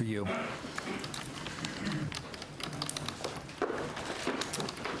 then go for you.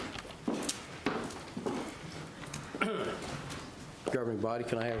 Governing body,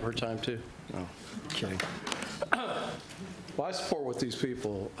 can I have her time too? No, kidding. Well, I support what these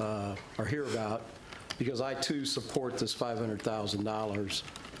people are here about, because I too support this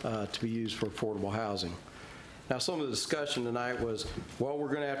 $500,000 to be used for affordable housing. Now, some of the discussion tonight was, well, we're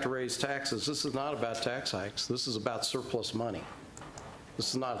going to have to raise taxes. This is not about tax hikes. This is about surplus money. This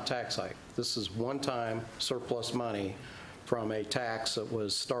is not a tax hike. This is one-time surplus money from a tax that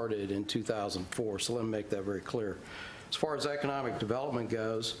was started in 2004. So let me make that very clear. As far as economic development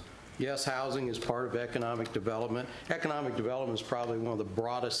goes, yes, housing is part of economic development. Economic development is probably one of the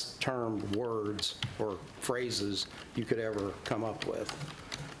broadest termed words or phrases you could ever come up with.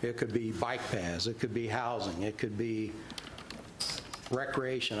 It could be bike paths, it could be housing, it could be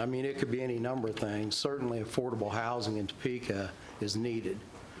recreation. I mean, it could be any number of things. Certainly affordable housing in Topeka is needed.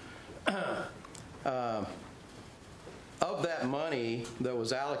 Of that money that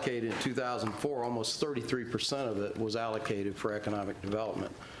was allocated in 2004, almost 33% of it was allocated for economic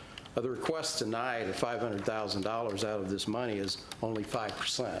development. The request tonight of $500,000 out of this money is only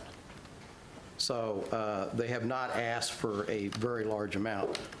 5%. So they have not asked for a very large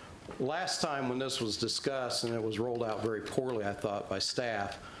amount. Last time when this was discussed, and it was rolled out very poorly, I thought, by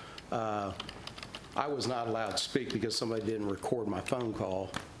staff, I was not allowed to speak because somebody didn't record my phone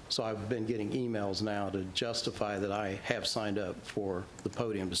call. So I've been getting emails now to justify that I have signed up for the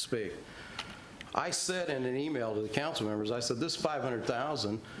podium to speak. I said in an email to the council members, I said, this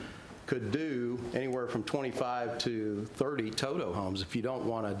 500,000 could do anywhere from 25 to 30 Toto homes if you don't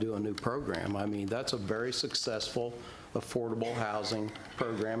want to do a new program. I mean, that's a very successful, affordable housing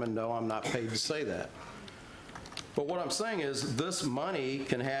program, and no, I'm not paid to say that. But what I'm saying is this money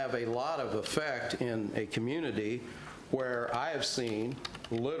can have a lot of effect in a community where I have seen,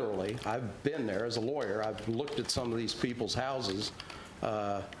 literally, I've been there as a lawyer, I've looked at some of these people's houses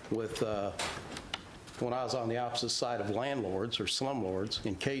when I was on the opposite side of landlords or slumlords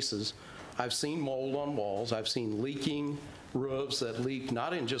in cases. I've seen mold on walls, I've seen leaking roofs that leak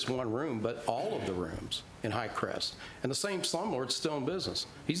not in just one room, but all of the rooms in High Crest. And the same slumlord's still in business.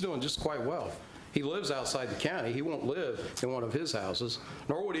 He's doing just quite well. He lives outside the county. He won't live in one of his houses,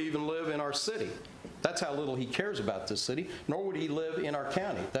 nor would he even live in our city. That's how little he cares about this city, nor would he live in our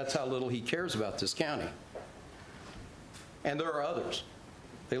county. That's how little he cares about this county. And there are others.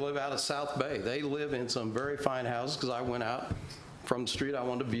 They live out of South Bay. They live in some very fine houses, because I went out from the street. I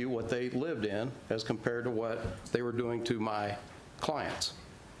wanted to view what they lived in as compared to what they were doing to my clients.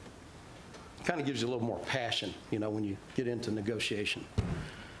 It kind of gives you a little more passion, you know, when you get into negotiation.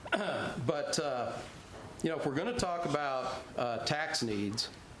 But, you know, if we're going to talk about tax needs,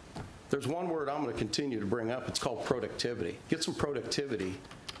 there's one word I'm going to continue to bring up. It's called productivity. Get some productivity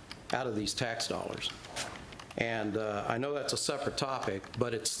out of these tax dollars. And I know that's a separate topic,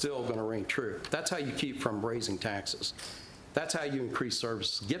 but it's still going to ring true. That's how you keep from raising taxes. That's how you increase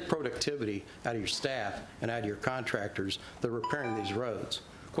services. Get productivity out of your staff and out of your contractors that are repairing these roads.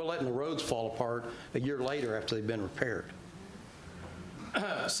 Quit letting the roads fall apart a year later after they've been repaired.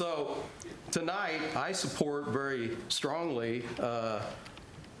 So tonight, I support very strongly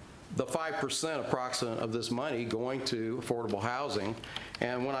the 5% approximate of this money going to affordable housing.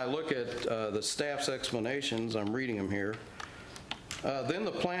 And when I look at the staff's explanations, I'm reading them here, then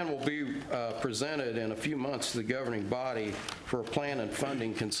the plan will be presented in a few months to the governing body for a plan and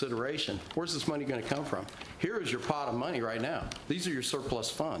funding consideration. Where's this money going to come from? Here is your pot of money right now. These are your surplus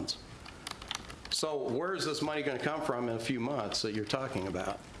funds. So where is this money going to come from in a few months that you're talking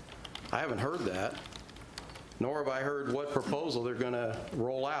about? I haven't heard that, nor have I heard what proposal they're going to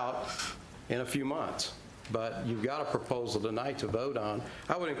roll out in a few months. But you've got a proposal tonight to vote on.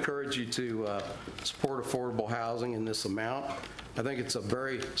 I would encourage you to support affordable housing in this amount. I think it's a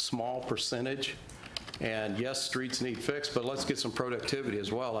very small percentage. And yes, streets need fixed, but let's get some productivity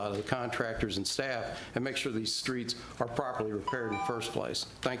as well out of the contractors and staff and make sure these streets are properly repaired in the first place.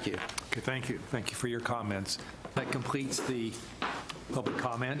 Thank you. Okay, thank you. Thank you for your comments. That completes the public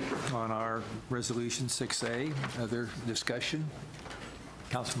comment on our resolution 6A. Other discussion?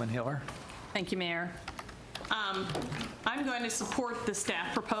 Councilman Hiller. Thank you, Mayor. I'm going to support the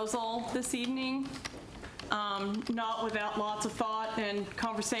staff proposal this evening, not without lots of thought and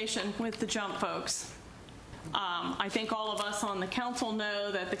conversation with the JUMP folks. I think all of us on the council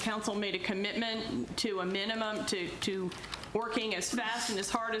know that the council made a commitment to a minimum, to working as fast and as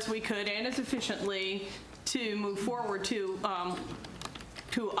hard as we could and as efficiently to move forward to a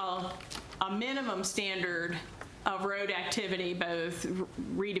minimum standard of road activity, both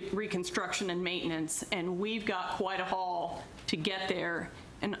reconstruction and maintenance, and we've got quite a haul to get there.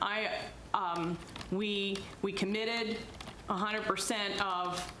 And we committed 100%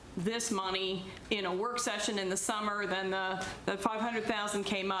 of this money in a work session in the summer. Then the 500,000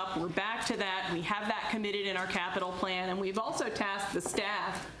 came up. We're back to that. We have that committed in our capital plan, and we've also tasked the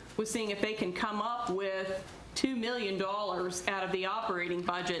staff with seeing if they can come up with $2 million out of the operating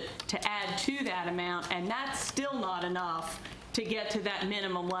budget to add to that amount, and that's still not enough to get to that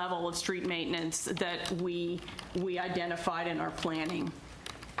minimum level of street maintenance that we identified in our planning.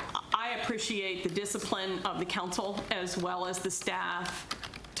 I appreciate the discipline of the council as well as the staff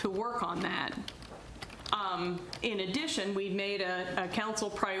to work on that. In addition, we've made a council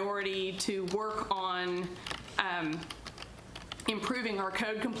priority to work on improving our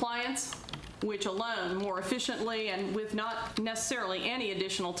code compliance, which alone, more efficiently and with not necessarily any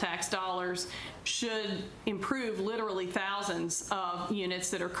additional tax dollars, should improve literally thousands of units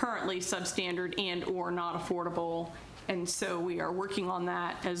that are currently substandard and or not affordable. And so we are working on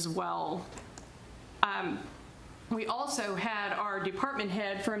that as well. We also had our department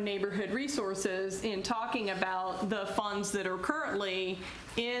head from Neighborhood Resources in talking about the funds that are currently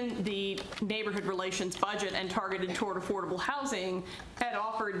in the neighborhood relations budget and targeted toward affordable housing, had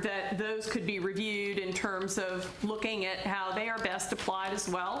offered that those could be reviewed in terms of looking at how they are best applied as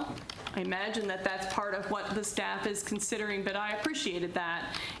well. I imagine that that's part of what the staff is considering, but I appreciated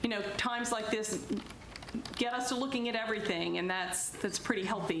that. You know, times like this get us to looking at everything, and that's pretty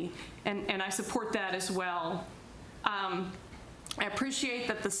healthy, and I support that as well. I appreciate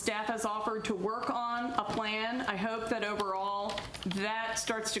that the staff has offered to work on a plan. I hope that overall that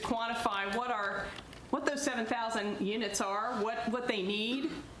starts to quantify what those 7,000 units are, what they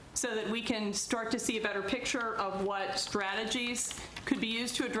need, so that we can start to see a better picture of what strategies could be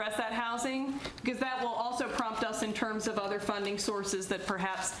used to address that housing, because that will also prompt us in terms of other funding sources that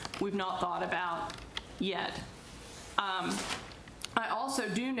perhaps we've not thought about yet. I also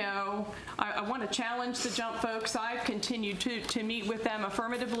do know, I want to challenge the JUMP folks. I've continued to meet with them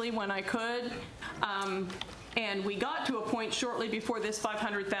affirmatively when I could, and we got to a point shortly before this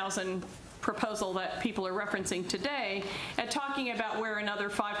 500,000 proposal that people are referencing today, at talking about where another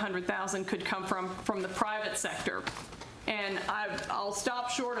 500,000 could come from the private sector. And I'll stop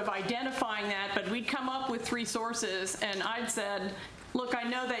short of identifying that, but we'd come up with 3 sources, and I'd said, look, I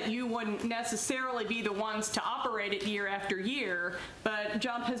know that you wouldn't necessarily be the ones to operate it year after year, but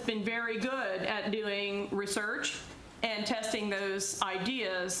JUMP has been very good at doing research and testing those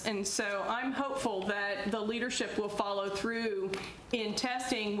ideas. And so I'm hopeful that the leadership will follow through in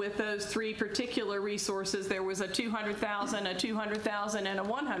testing with those 3 particular resources. There was a 200,000, a 200,000, and a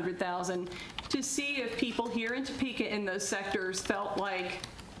 100,000, to see if people here in Topeka in those sectors felt like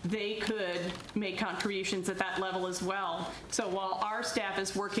they could make contributions at that level as well. So while our staff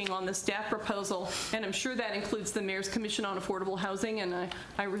is working on the staff proposal, and I'm sure that includes the Mayor's Commission on Affordable Housing, and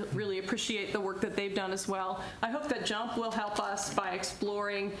I really appreciate the work that they've done as well, I hope that JUMP will help us by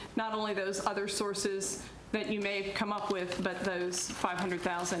exploring not only those other sources that you may have come up with, but those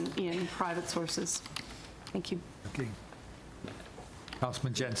 500,000 in private sources. Thank you. Okay.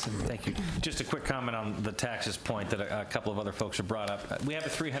 Councilman Jensen. Thank you. Just a quick comment on the taxes point that a couple of other folks have brought up. We have a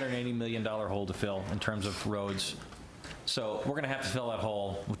 $380 million hole to fill in terms of roads. So we're going to have to fill that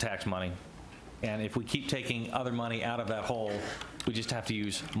hole with tax money. And if we keep taking other money out of that hole, we just have to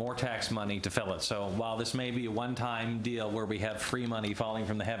use more tax money to fill it. So while this may be a one-time deal where we have free money falling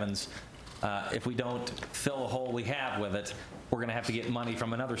from the heavens, if we don't fill the hole we have with it, we're going to have to get money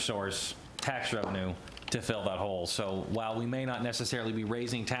from another source, tax revenue, to fill that hole. So while we may not necessarily be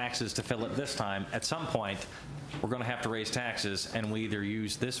raising taxes to fill it this time, at some point we're going to have to raise taxes, and we either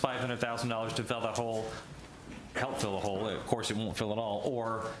use this $500,000 to fill that hole, help fill the hole, of course it won't fill it all,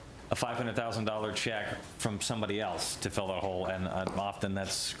 or a $500,000 check from somebody else to fill that hole, and often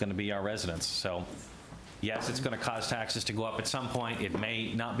that's going to be our residents. So yes, it's going to cause taxes to go up at some point. It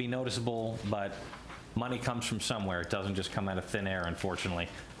may not be noticeable, but money comes from somewhere. It doesn't just come out of thin air, unfortunately.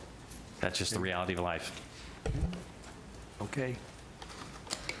 That's just the reality of life. Okay.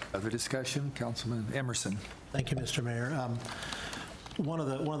 Other discussion? Councilman Emerson. Thank you, Mr. Mayor. One of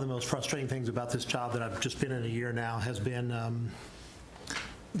the most frustrating things about this job that I've just been in a year now has been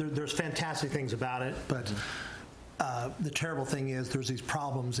there's fantastic things about it, but the terrible thing is there's these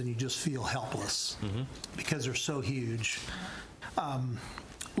problems and you just feel helpless because they're so huge.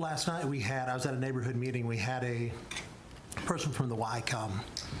 Last night I was at a neighborhood meeting. We had a person from the Y come.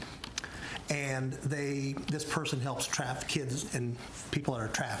 And this person helps traffic kids and people that are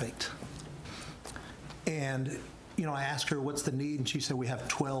trafficked. And, you know, I asked her, what's the need? And she said, we have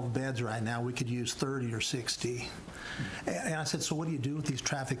 12 beds right now. We could use 30 or 60. And I said, so what do you do with these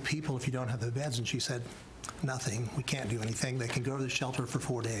trafficked people if you don't have the beds? And she said, nothing. We can't do anything. They can go to the shelter for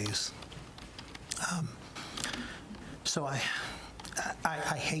 4 days. So I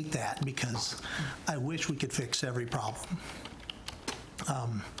hate that because I wish we could fix every problem.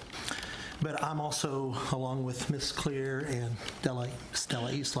 But I'm also, along with Ms. Clear and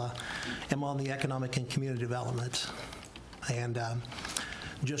Stella Isla, am on the Economic and Community Development. And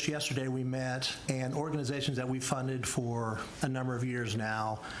just yesterday we met, and organizations that we've funded for a number of years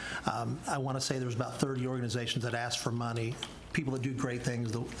now, I want to say there's about 30 organizations that asked for money, people that do great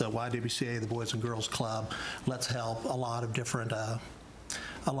things, the YWCA, the Boys and Girls Club, Let's Help, a lot of different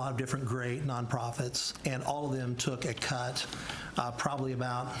great nonprofits, and all of them took a cut, probably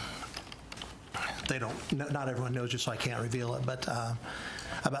about, not everyone knows just so I can't reveal it, but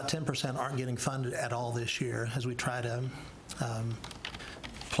about 10% aren't getting funded at all this year as we try to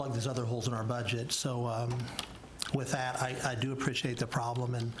plug these other holes in our budget. So with that, I do appreciate the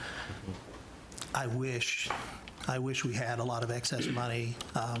problem, and I wish we had a lot of excess money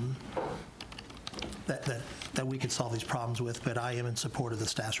that we could solve these problems with, but I am in support of the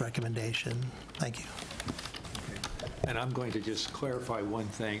staff's recommendation. Thank you. And I'm going to just clarify one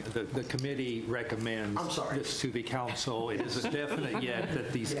thing. The committee recommends this to the council. It isn't definite yet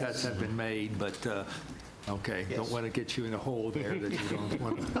that these cuts have been made, but okay, don't want to get you in a hole there that you don't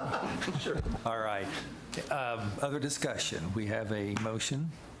want to. Sure. All right. Other discussion. We have a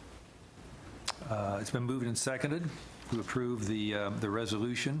motion. It's been moved and seconded to approve the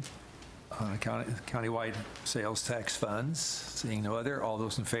resolution on countywide sales tax funds. Seeing no other, all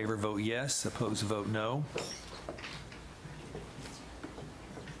those in favor vote yes, opposed vote no.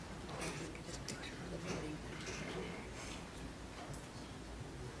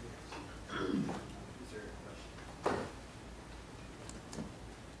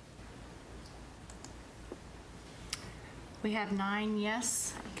 We have 9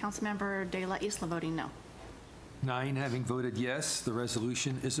 yes. Councilmember De La Isla voting no. 9 having voted yes, the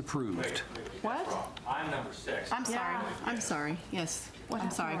resolution is approved. What? I'm number 6. I'm sorry. I'm sorry. Yes. I'm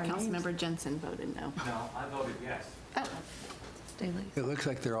sorry. Councilmember Jensen voted no. No, I voted yes. Oh. It looks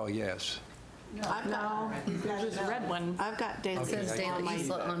like they're all yes. No, there's a red one. I've got De La Okay, Isla I- on my,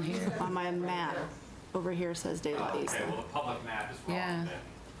 on here. on my map. Over here says De La Okay, Isla. well, the public map is wrong Yeah. then.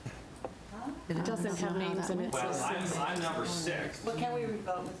 It doesn't have names in it. Well, I'm number 6, But can we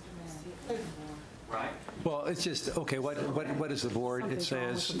revote, Mr. Mayor? right? Well, it's just, okay, what is the board? It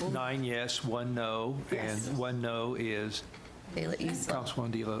says 9 yes, 1 no, and 1 no is De La Isla.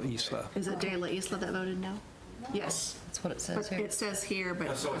 Councilwoman De La Isla. Is it De La Isla that voted no? Yes. That's what it says But here. it says here,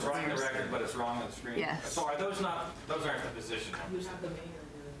 but. So it's right in the record, but it's wrong on the screen? Yes. So are those not, those aren't the position numbers?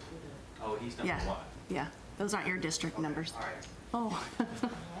 Oh, he's number Yeah. 1. Yeah. Those aren't your district numbers. All right. Oh.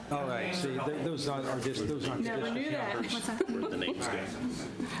 All right, see, those aren't those aren't Never knew that. What's that? Where the names go.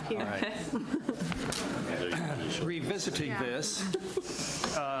 Here. Revisiting this,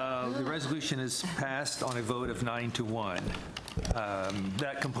 the resolution is passed on a vote of 9-1.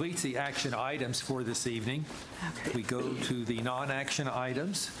 That completes the action items for this evening. We go to the non-action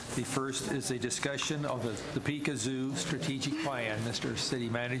items. The first is a discussion of the Topeka Zoo strategic plan. Mr. City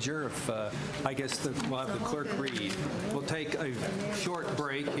Manager, if I guess we'll have the clerk read. We'll take a short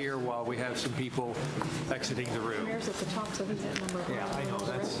break here while we have some people exiting the room. Mayor's at the top, so he's at number 1. Yeah, I know,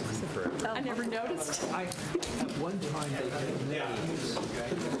 that's incorrect. I never noticed. At one time, they had names.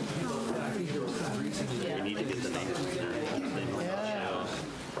 We need to get the names.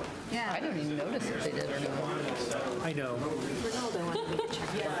 Yeah. I don't even notice if they did or not. I know.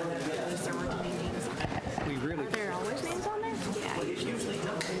 We really. Are there always names on there? Yeah, usually.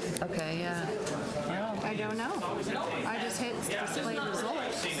 Okay, yeah. I don't know. I just hit display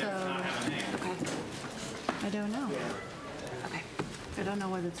results, so. Okay. I don't know. Okay. I don't know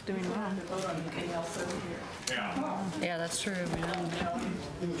what it's doing wrong. Yeah, that's true.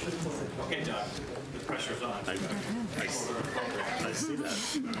 Okay, Doug, the pressure's on. I see that.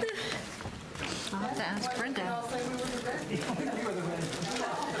 I'll have to ask Brenda.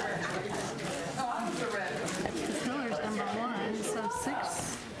 Miller's number 1, so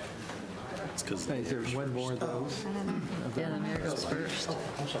 6. It's because Is there one more of those? Yeah, the mayor goes first.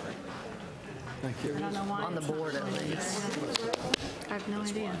 Thank you. I don't know why. On the it's not board, at showing. least. I have no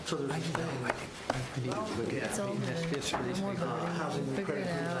idea. It's all good. More voting. We'll figure it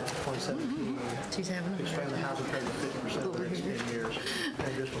out. She's having a Expand the housing credit to 50% over the next 10 years.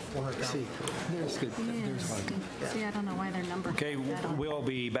 And just for 400,000. See, there's good. There's one. See, I don't know why they're numbered. Okay, we'll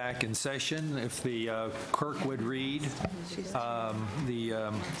be back in session. If the clerk would read the,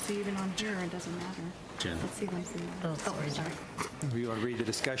 See, even on here, it doesn't matter. Jen. Let's see them. Oh, sorry. you want to read the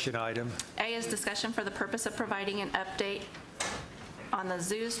discussion item? A is discussion for the purpose of providing an update on the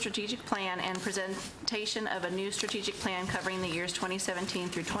zoo's strategic plan and presentation of a new strategic plan covering the years 2017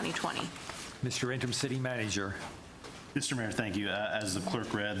 through 2020. Mr. Interim City Manager. Mr. Mayor, thank you. As the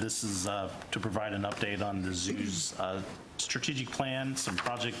clerk read, this is to provide an update on the zoo's strategic plan, some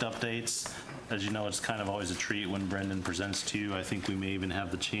project updates. As you know, it's kind of always a treat when Brendan presents to you. I think we may even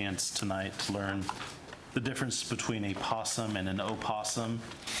have the chance tonight to learn the difference between a possum and an opossum.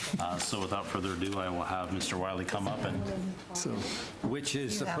 So without further ado, I will have Mr. Wiley come up and. So, which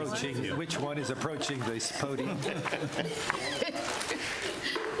is approaching? Which one is approaching this podium?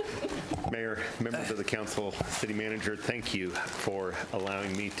 Mayor, members of the council, city manager, thank you for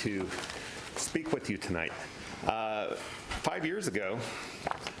allowing me to speak with you tonight. 5 years ago,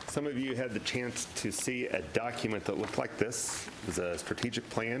 some of you had the chance to see a document that looked like this. It was a strategic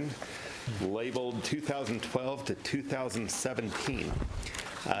plan labeled 2012 to 2017.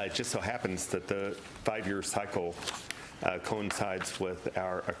 It just so happens that the 5-year cycle coincides with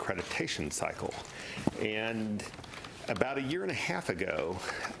our accreditation cycle. And about a year and a half ago,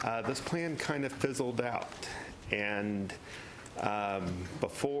 this plan kind of fizzled out. And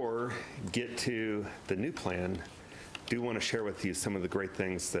before get to the new plan, do want to share with you some of the great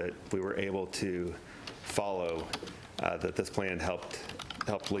things that we were able to follow that this plan helped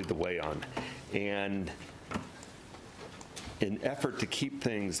lead the way on. And in effort to keep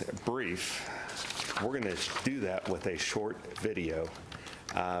things brief, we're going to do that with a short video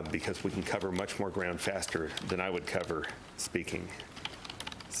because we can cover much more ground faster than I would cover speaking.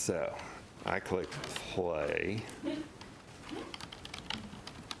 So I click play.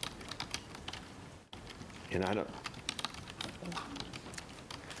 And I don't,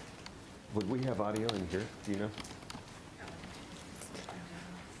 would we have audio in here? Do you know?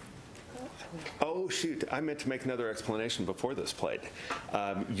 Oh, shoot, I meant to make another explanation before this played.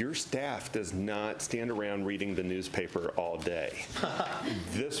 Your staff does not stand around reading the newspaper all day.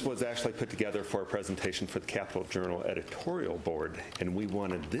 This was actually put together for a presentation for the Capital Journal editorial board, and we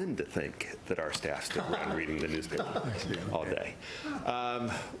wanted them to think that our staff stood around reading the newspaper all day.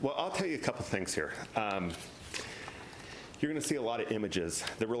 Well, I'll tell you a couple things here. You're going to see a lot of images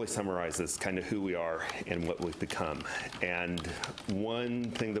that really summarizes kind of who we are and what we've become. And one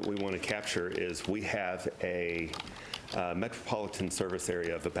thing that we want to capture is we have a metropolitan service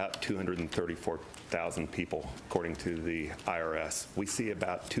area of about 234,000 people, according to the IRS. We see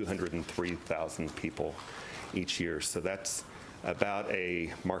about 203,000 people each year. So that's about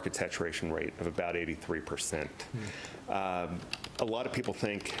a market saturation rate of about 83%. A lot of people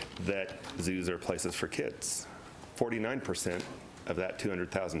think that zoos are places for kids. 49% of that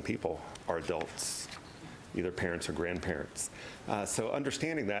 200,000 people are adults, either parents or grandparents. So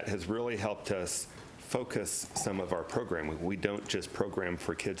understanding that has really helped us focus some of our programming. We don't just program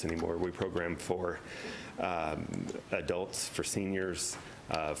for kids anymore. We program for adults, for seniors,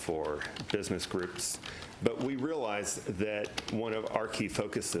 for business groups. But we realize that one of our key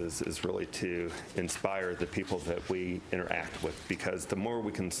focuses is really to inspire the people that we interact with, because the more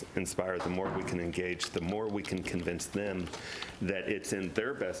we can inspire, the more we can engage, the more we can convince them that it's in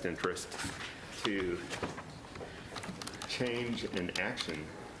their best interest to change in action.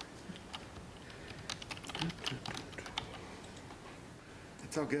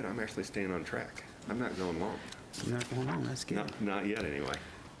 It's all good. I'm actually staying on track. I'm not going long. You're not going long. That's good. Not yet, anyway.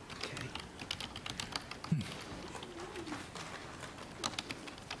 Okay.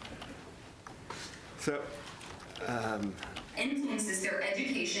 So, influences their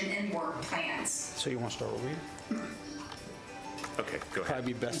education and work plans. So you want to start reading? Okay, go ahead.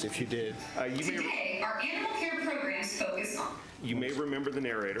 Probably be best if you did. Today, our animal care programs focus on. You may remember the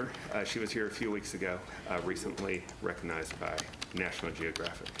narrator. She was here a few weeks ago, recently recognized by National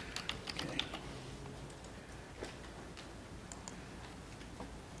Geographic. Okay.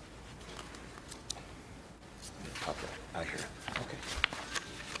 Okay, I hear it. Okay.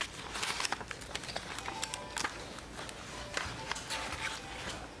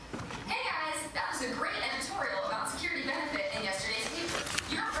 Hey guys, that was a great editorial about security benefit in yesterday's paper.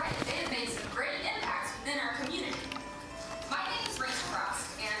 You're right, they have made some great impacts within our community. My name is Rachel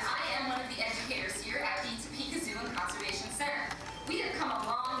Ross, and I am one of the educators here at the Topeka Zoo and Conservation Center. We have come a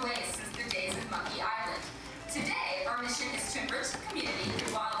long way since the days of Monkey Island. Today, our mission is to enrich the community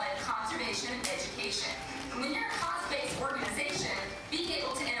through wildlife conservation and education. And when you're a cause-based organization, being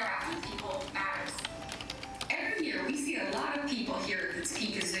able to interact with people matters. Every year, we see a lot of people here at the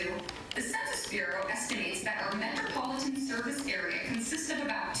Topeka Zoo. The Census Bureau estimates that our metropolitan service area consists of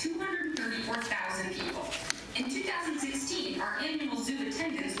about 234,000 people. In 2016, our annual zoo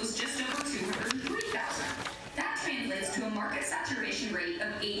attendance was just over 203,000. That translates to a market saturation rate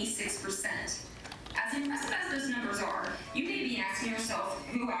of 86%. As impressive as those numbers are, you may be asking yourself,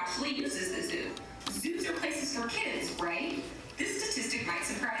 who actually uses the zoo? Zoos are places for kids, right? This statistic might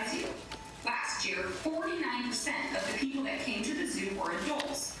surprise you. Last year, 49% of the people that came to the zoo were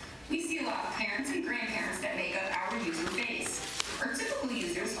adults. We see a lot of parents and grandparents that make up our user base. Our typical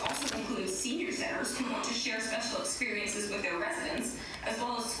users also include senior centers who want to share special experiences with their residents, as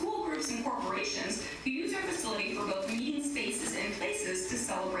well as school groups and corporations who use our facility for both meeting spaces and places to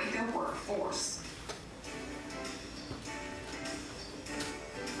celebrate their workforce.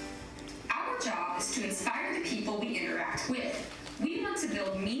 Our job is to inspire the people we interact with. We want to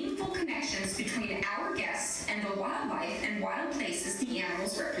build meaningful connections between our guests and the wildlife and wild places the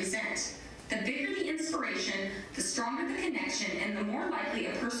animals represent. The bigger the inspiration, the stronger the connection, and the more likely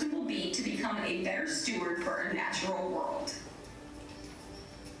a person will be to become a better steward for our natural world.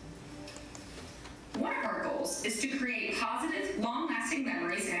 One of our goals is to create positive, long-lasting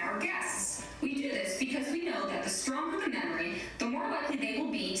memories in our guests. We do this because we know that the stronger the memory, the more likely they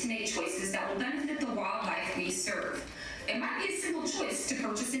will be to make choices that will benefit the wildlife we serve. It might be a simple choice to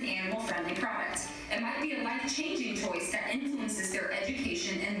purchase an animal-friendly product. It might be a life-changing choice that influences their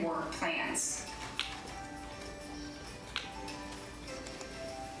education and work plans.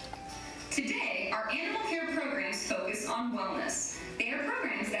 Today, our animal care programs focus on wellness. They are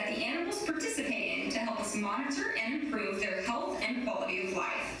programs that the animals participate in to help us monitor and improve their health and quality of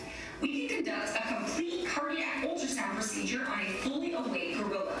life. We can conduct a complete cardiac ultrasound procedure on a fully awake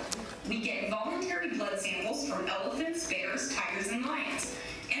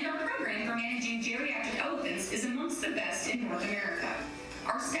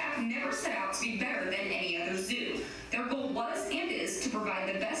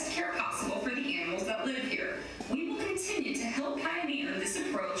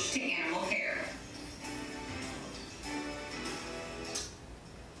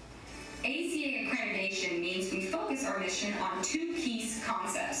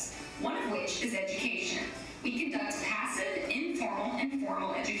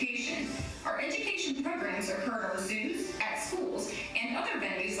formal education. Our education programs occur at our zoos, at schools, and other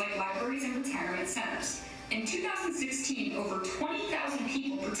venues like libraries and retirement centers. In 2016, over 20,000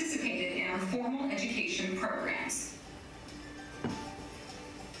 people participated in our formal education programs.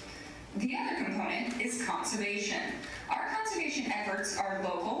 The other component is conservation. Our conservation efforts are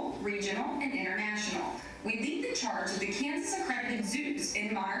local, regional, and international. We lead the charge of the Kansas accredited zoos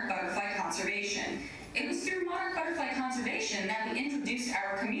in monarch butterfly conservation. It was through monarch butterfly conservation that we introduced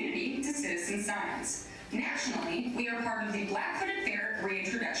our community to citizen science. Nationally, we are part of the Black-footed Ferret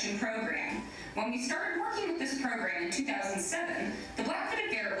Reintroduction Program. When we started working with this program in 2007, the black-footed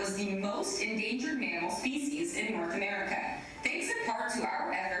ferret was the most endangered mammal species in North America. Thanks in part to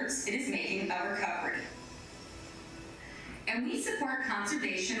our efforts, it is making a recovery. And we support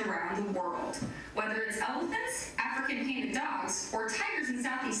conservation around the world. Whether it's elephants, African painted dogs, or tigers in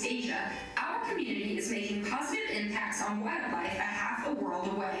Southeast Asia, our community is making positive impacts on wildlife a half a world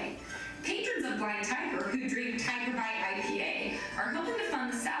away. Patrons of Blind Tiger who drink Tiger Bite IPA are helping to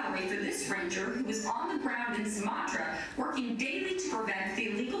fund the salary for this ranger who is on the ground in Sumatra working daily to prevent the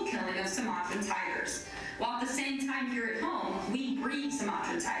illegal killing of Sumatran tigers. While at the same time here at home, we breed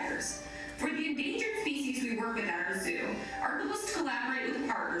Sumatran tigers. For the endangered species we work with at our zoo, our goal is to collaborate with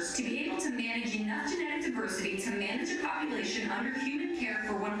partners to be able to manage enough genetic diversity to manage a population under human care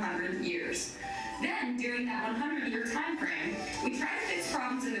for 100 years. Then, during that 100-year time frame, we try to fix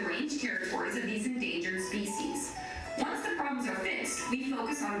problems in the range territories of these endangered species. Once the problems are fixed, we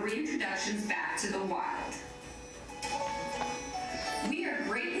focus on reintroductions back to the wild. We are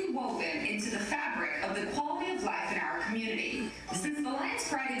greatly woven into the fabric of the quality of life in our community. Since the Lion's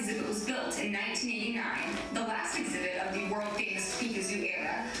Pride exhibit was built in 1989, the last exhibit of the world-famous Topeka Zoo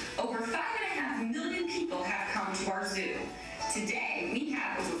era, over 5.5 million people have come to our zoo. Today, we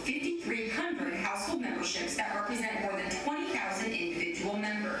have over 5,300 household memberships that represent more than 20,000 individual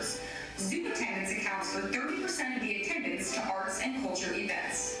members. Zoo attendance accounts for 30% of the attendance to arts and culture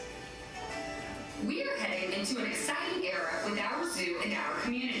events. We are heading into an exciting era with our zoo and our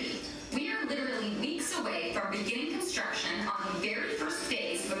community. We are literally weeks away from beginning construction on the very first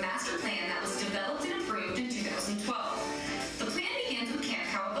phase of a master plan that was developed and approved in 2012. The plan begins with Camp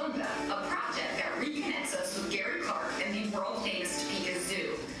Cowabunga, a project that reconnects us with Gary Clark and the world-famous Topeka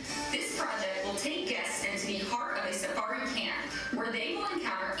Zoo. This project will take guests into the heart of a safari camp where they will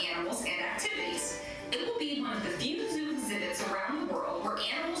encounter animals and activities. It will be one of the few zoo exhibits around the world where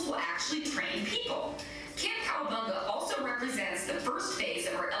animals will actually train people. Camp Cowabunga also represents the first phase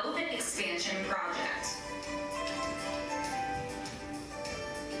of our elephant expansion project.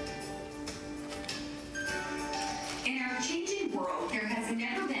 In our changing world, there has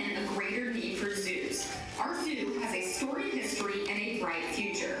never been a greater need for zoos. Our zoo has a storied history and a bright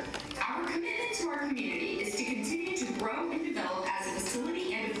future. Our commitment to our community is to continue to grow and develop as a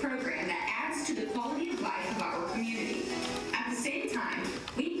facility and a program that adds to the quality of life of our community. At the same time,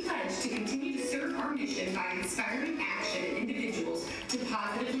 we pledge to continue to serve our mission by inspiring action in individuals to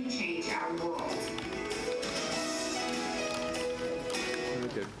positively change our world. Very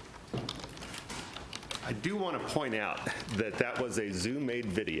good. I do want to point out that that was a Zoom-made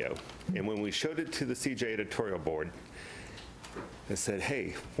video, and when we showed it to the CJ editorial board, they said,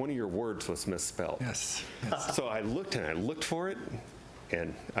 hey, one of your words was misspelled. Yes. So I looked and I looked for it,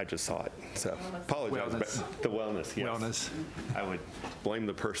 and I just saw it. So apologize. Wellness. But the wellness, yes. Wellness. I would blame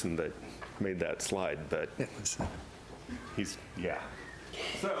the person that made that slide, but he's, yeah.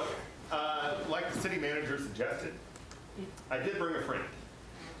 So, like the city manager suggested, I did bring a friend.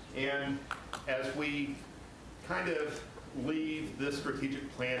 And as we kind of leave this strategic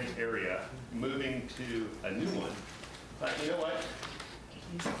plan area, moving to a new one, but you know what?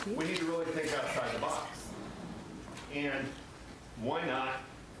 We need to really think outside the box. And why not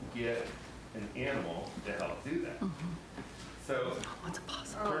get an animal to help do that? So,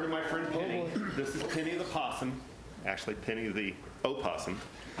 turn to my friend Penny. This is Penny the possum, actually Penny the opossum.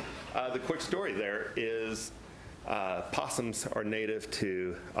 The quick story there is possums are native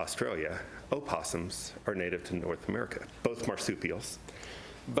to Australia. Opossums are native to North America, both marsupials.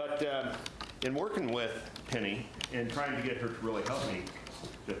 But in working with Penny and trying to get her to really help me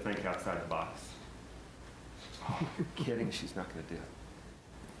to think outside the box, oh, you're kidding, she's not going to do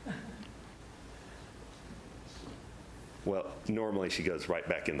it. Well, normally she goes right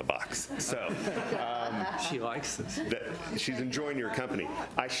back in the box. So she likes this. She's enjoying your company.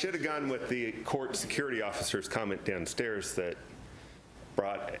 I should have gone with the court security officer's comment downstairs that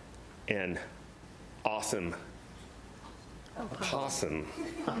brought an awesome possum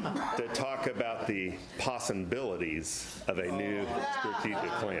to talk about the possibilities of a new strategic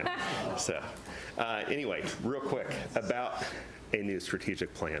plan. So anyway, real quick about a new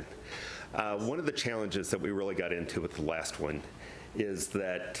strategic plan. One of the challenges that we really got into with the last one is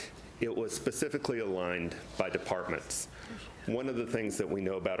that it was specifically aligned by departments. One of the things that we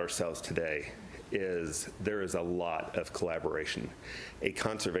know about ourselves today is there is a lot of collaboration. A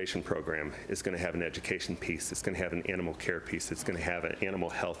conservation program is going to have an education piece, it's going to have an animal care piece, it's going to have an animal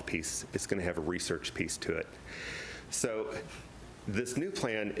health piece, it's going to have a research piece to it. So this new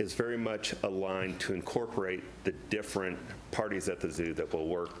plan is very much aligned to incorporate the different parties at the zoo that will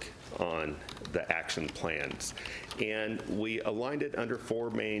work on the action plans. And we aligned it under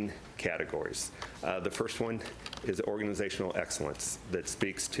 4 main categories. The first one is organizational excellence that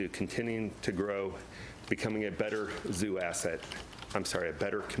speaks to continuing to grow, becoming a better zoo asset, a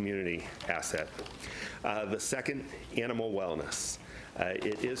better community asset. The second, animal wellness.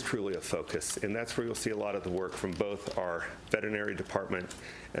 It is truly a focus, and that's where you'll see a lot of the work from both our veterinary department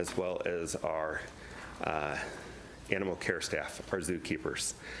as well as our animal care staff, our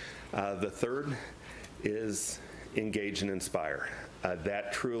zookeepers. The third is engage and inspire.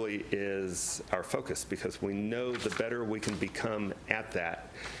 That truly is our focus, because we know the better we can become at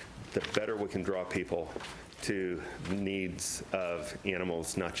that, the better we can draw people to the needs of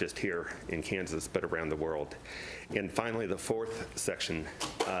animals, not just here in Kansas, but around the world. And finally, the fourth section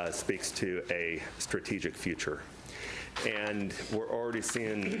speaks to a strategic future. And we're already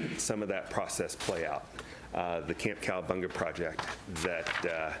seeing some of that process play out. The Camp Cowabunga project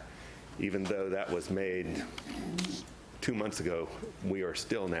that, even though that was made 2 months ago, we are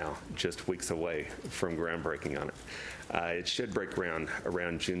still now just weeks away from groundbreaking on it. It should break ground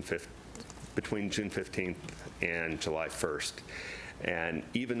around between June 15th and July 1st. And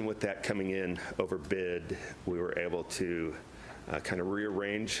even with that coming in over bid, we were able to kind of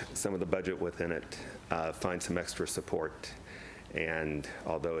rearrange some of the budget within it, find some extra support. And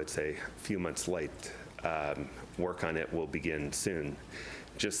although it's a few months late, work on it will begin soon.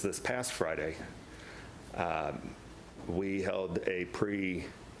 Just this past Friday, we held a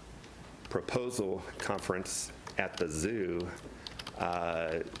pre-proposal conference at the zoo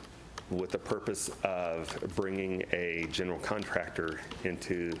with the purpose of bringing a general contractor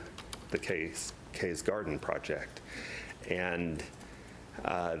into the Kay's Garden project. And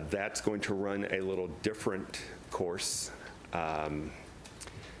that's going to run a little different course. And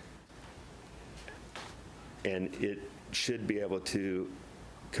it should be able to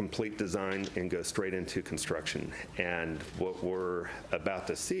complete design and go straight into construction. And what we're about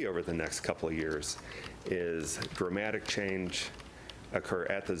to see over the next couple of years is dramatic change occur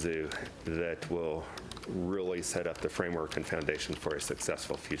at the zoo that will really set up the framework and foundation for a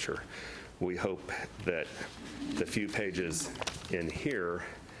successful future. We hope that the few pages in here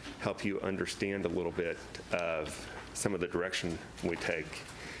help you understand a little bit of some of the direction we take.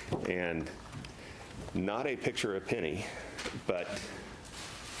 And not a picture of Penny, but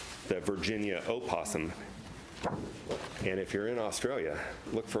the Virginia opossum. And if you're in Australia,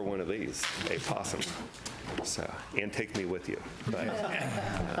 look for one of these, a possum. So, and take me with you. But,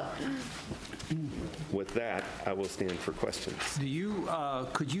 with that, I will stand for questions.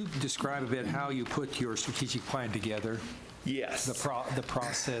 Could you describe a bit how you put your strategic plan together? Yes. The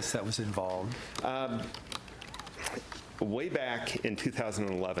process that was involved? Way back in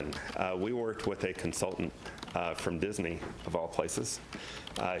 2011, we worked with a consultant from Disney, of all places.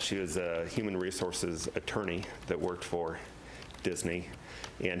 She was a human resources attorney that worked for Disney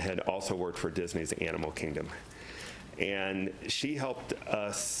and had also worked for Disney's Animal Kingdom. And she helped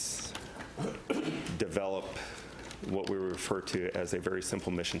us develop what we refer to as a very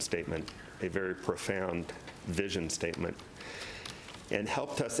simple mission statement, a very profound vision statement, and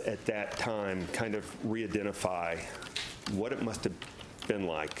helped us at that time kind of re-identify what it must have been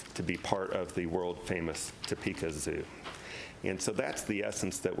like to be part of the world-famous Topeka Zoo. And so that's the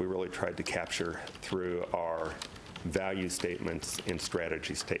essence that we really tried to capture through our value statements and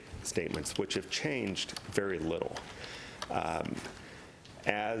strategy statements, which have changed very little.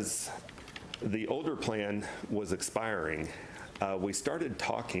 As the older plan was expiring, we started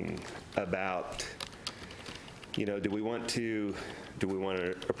talking about, do we want to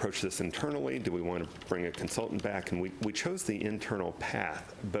approach this internally? Do we want to bring a consultant back? And we chose the internal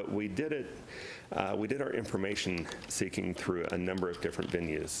path, but we did it. We did our information seeking through a number of different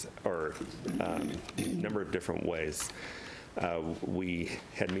venues, or a number of different ways. We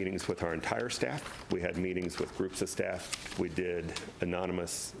had meetings with our entire staff. We had meetings with groups of staff. We did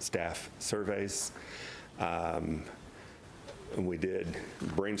anonymous staff surveys. We did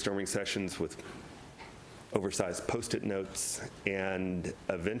brainstorming sessions with oversized Post-it notes, and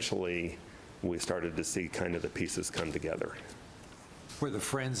eventually we started to see kind of the pieces come together. Were the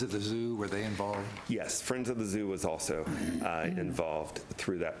Friends of the Zoo, were they involved? Yes, Friends of the Zoo was also involved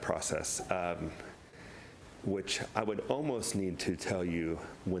through that process, which I would almost need to tell you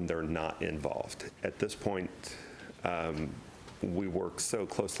when they're not involved. At this point, we work so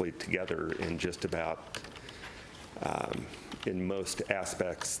closely together in just about, in most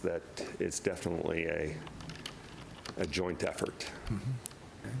aspects, that it's definitely a joint effort. Okay.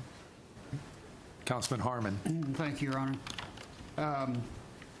 Councilman Harmon. Thank you, Your Honor.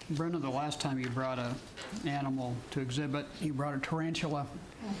 Brenda, the last time you brought an animal to exhibit, you brought a tarantula.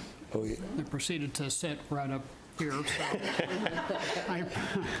 Oh, yeah. It proceeded to sit right up here. So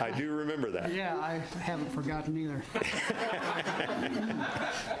I do remember that. Yeah, I haven't forgotten either.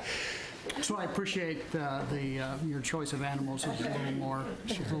 So I appreciate your choice of animals.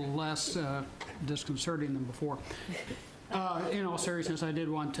 It's a little less disconcerting than before. In all seriousness, I did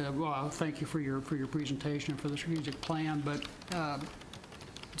want to thank you for your presentation and for the strategic plan, but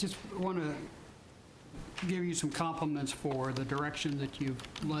just want to give you some compliments for the direction that you've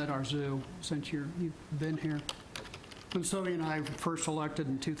led our zoo since you've been here. When Sylvia and I first elected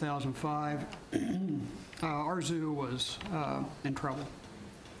in 2005, our zoo was in trouble.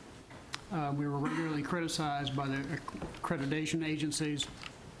 We were regularly criticized by the accreditation agencies.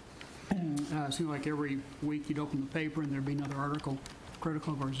 It seemed like every week you'd open the paper and there'd be another article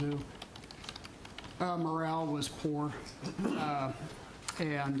critical of our zoo. Morale was poor,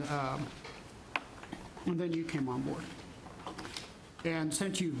 and then you came on board. And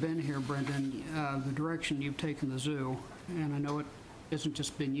since you've been here, Brendan, the direction you've taken the zoo, and I know it hasn't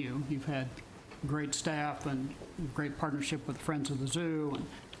just been you, you've had great staff and great partnership with Friends of the Zoo and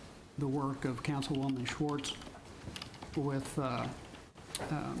the work of Councilwoman Schwartz with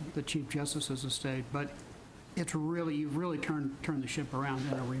the Chief Justice's estate, but it's really, you've really turned the ship around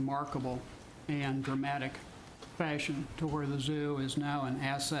in a remarkable and dramatic fashion to where the zoo is now an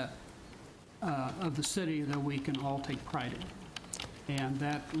asset of the city that we can all take pride in. And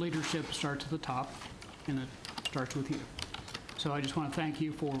that leadership starts at the top, and it starts with you. So I just want to thank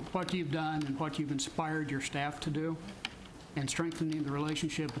you for what you've done and what you've inspired your staff to do, and strengthening the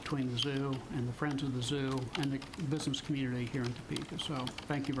relationship between the zoo and the Friends of the Zoo and the business community here in Topeka. So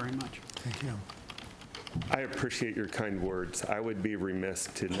thank you very much. Thank you. I appreciate your kind words. I would be remiss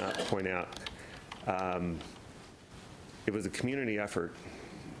to not point out it was a community effort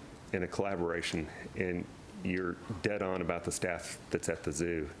and a collaboration, and you're dead on about the staff that's at the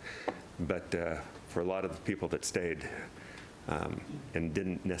zoo. But for a lot of the people that stayed and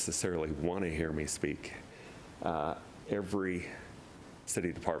didn't necessarily want to hear me speak, every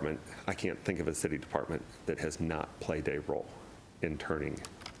city department, I can't think of a city department that has not played a role in turning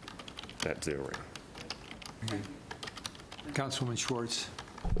that zoo around. Okay. Councilwoman Schwartz.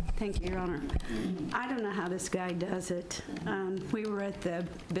 Thank you, Your Honor. I don't know how this guy does it. We were at the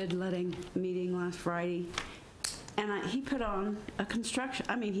bid letting meeting last Friday, and he put on a construction,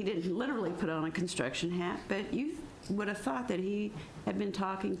 I mean, he didn't literally put on a construction hat, but you would have thought that he had been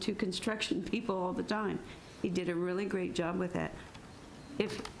talking to construction people all the time. He did a really great job with that.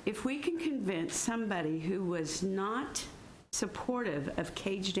 If we can convince somebody who was not supportive of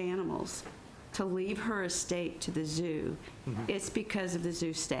caged animals to leave her estate to the zoo, it's because of the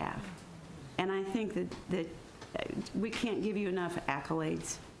zoo staff. And I think that we can't give you enough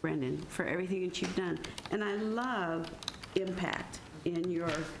accolades, Brendan, for everything that you've done. And I love impact in your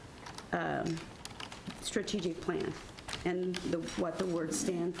strategic plan and what the words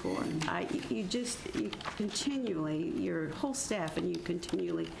stand for. You continually, your whole staff, and you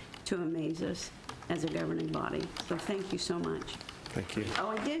continually to amaze us as a governing body. So thank you so much. Thank you. Oh,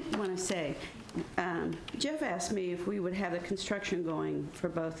 I did want to say, Jeff asked me if we would have the construction going for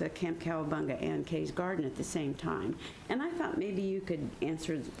both the Camp Cowabunga and Kay's Garden at the same time. And I thought maybe you could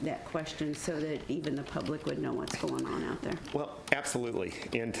answer that question so that even the public would know what's going on out there. Well, absolutely.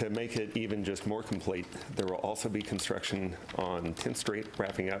 And to make it even just more complete, there will also be construction on 10th Street,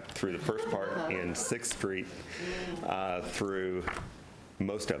 wrapping up through the first part, and 6th Street through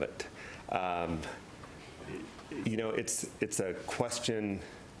most of it. You know, it's a question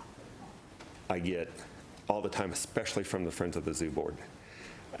I get all the time, especially from the Friends of the Zoo Board.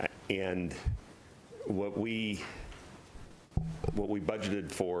 And what we budgeted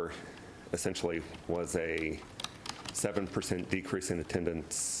for essentially was a 7% decrease in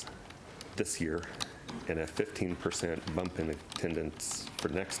attendance this year and a 15% bump in attendance for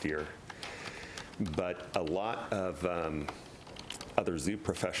next year. But a lot of other zoo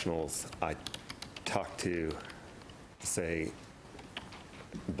professionals I talk to say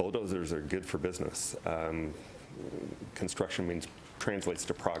bulldozers are good for business. Construction translates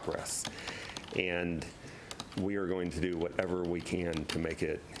to progress. And we are going to do whatever we can to make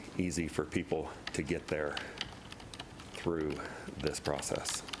it easy for people to get there through this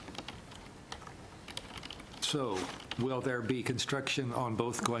process. So, will there be construction on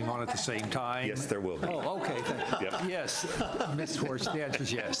both going on at the same time? Yes, there will be. Oh, okay. Yep. Yes, Ms. Schwartz, the answer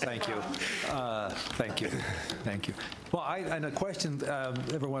is yes. Thank you. Thank you. Thank you. Well, and a question,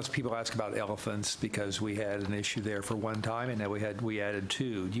 every once people ask about elephants because we had an issue there for one time, and now we added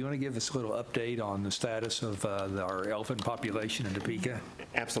 2. Do you want to give us a little update on the status of our elephant population in Topeka?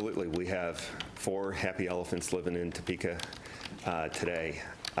 Absolutely. We have 4 happy elephants living in Topeka today.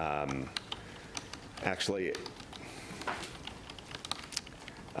 Actually,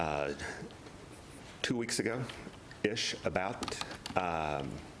 2 weeks ago-ish, about,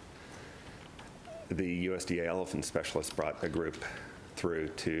 the USDA elephant specialist brought a group through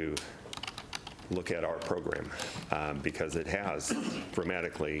to look at our program because it has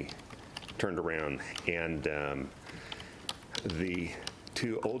dramatically turned around. And the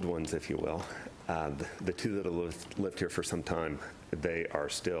 2 old ones, if you will, the 2 that have lived here for some time, they are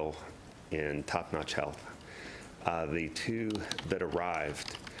still in top-notch health. The 2 that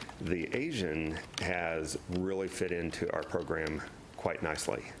arrived, the Asian has really fit into our program quite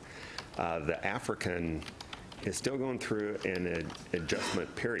nicely. The African is still going through an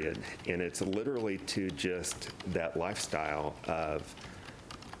adjustment period, and it's literally to just that lifestyle of,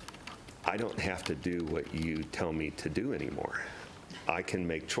 I don't have to do what you tell me to do anymore. I can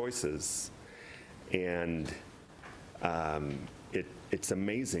make choices, and it's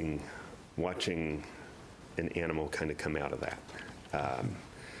amazing watching an animal kind of come out of that.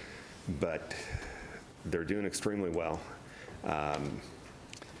 But they're doing extremely well.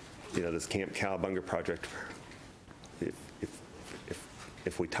 You know, this Camp Cowabunga project,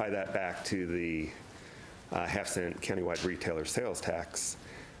 if we tie that back to the half-cent countywide retailer sales tax,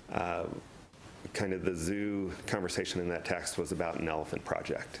 kind of the zoo conversation in that tax was about an elephant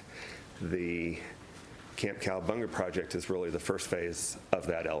project. The Camp Cowabunga project is really the first phase of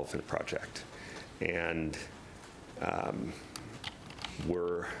that elephant project. And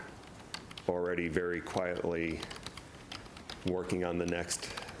we're already very quietly working on the next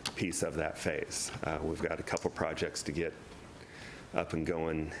piece of that phase. We've got a couple projects to get up and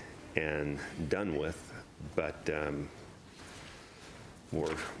going and done with, but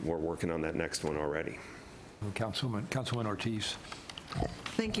we're working on that next one already. Councilwoman Ortiz.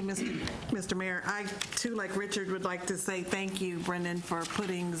 Thank you, Mr. Mayor. I, too, like Richard, would like to say thank you, Brendan, for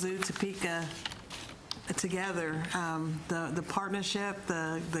putting Zoo Topeka together. The partnership,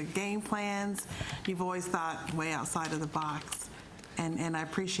 the game plans, you've always thought way outside of the box, and I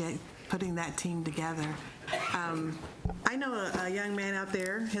appreciate putting that team together. I know a young man out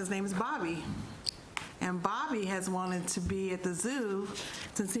there, his name is Bobby, and Bobby has wanted to be at the zoo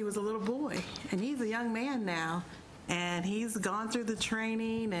since he was a little boy, and he's a young man now. And he's gone through the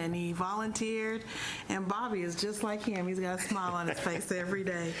training, and he volunteered, and Bobby is just like him. He's got a smile on his face every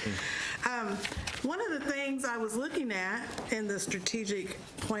day. One of the things I was looking at in the strategic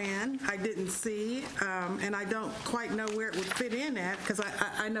plan I didn't see, and I don't quite know where it would fit in at, because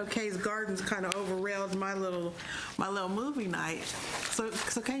I know Kay's Gardens kind of overrailed my little movie night.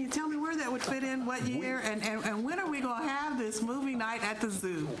 So can you tell me where that would fit in, what year, and when are we going to have this movie night at the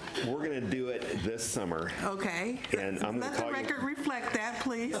zoo? We're going to do it this summer. Okay. And I'm Let the record reflect that,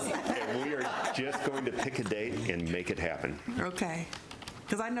 please. And we are just going to pick a date and make it happen. Okay.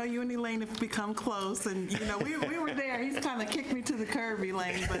 Because I know you and Elaine have become close, and you know we were there. He's kind of kicked me to the curb,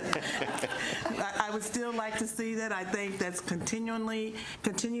 Elaine, but I would still like to see that. I think that's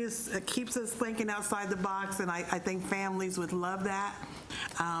continuous, keeps us thinking outside the box, and I think families would love that,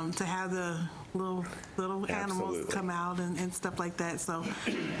 to have the little animals come out and stuff like that. So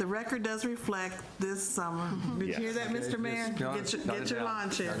the record does reflect this summer. Did you hear that, Mr. Mayor? Get your lawn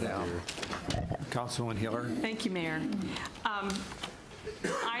chair. Councilwoman Hiller. Thank you, Mayor.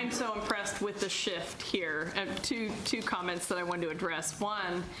 I'm so impressed with the shift here. Two comments that I wanted to address.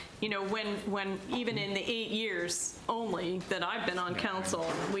 One, you know, when even in the 8 years only that I've been on council,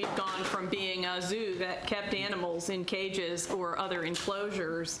 we've gone from being a zoo that kept animals in cages or other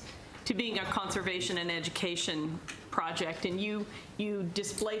enclosures to being a conservation and education project. And you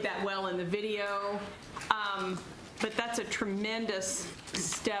displayed that well in the video. But that's a tremendous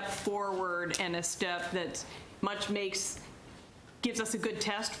step forward, and a step that gives us a good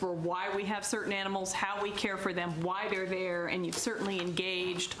test for why we have certain animals, how we care for them, why they're there, and you've certainly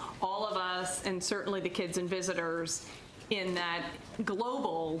engaged all of us and certainly the kids and visitors in that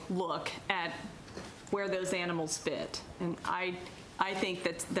global look at where those animals fit. And I think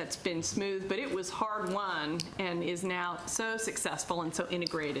that's been smooth, but it was hard won and is now so successful and so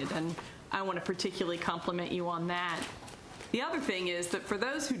integrated, and I want to particularly compliment you on that. The other thing is that for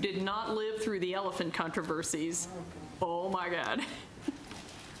those who did not live through the elephant controversies, oh my God.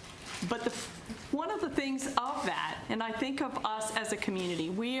 But one of the things of that, and I think of us as a community,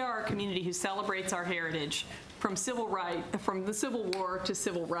 we are a community who celebrates our heritage from the Civil War to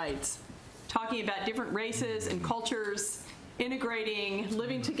civil rights, talking about different races and cultures, integrating,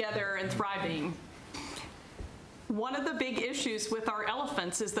 living together, and thriving. One of the big issues with our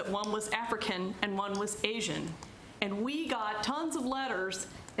elephants is that one was African and one was Asian. And we got tons of letters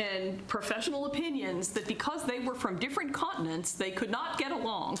and professional opinions that because they were from different continents, they could not get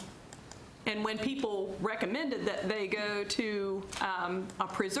along. And when people recommended that they go to a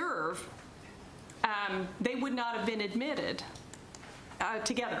preserve, they would not have been admitted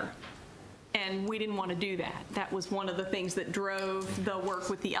together. And we didn't want to do that. That was one of the things that drove the work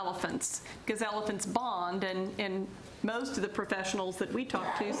with the elephants, because elephants bond, and most of the professionals that we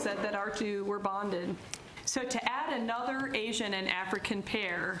talked to said that our two were bonded. So to add another Asian and African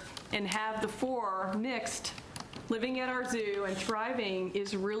pair and have the four mixed, living at our zoo and thriving,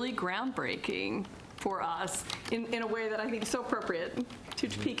 is really groundbreaking for us in a way that I think is so appropriate to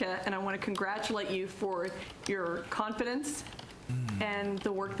Topeka, and I want to congratulate you for your confidence and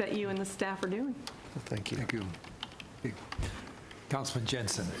the work that you and the staff are doing. Thank you. Thank you. Councilman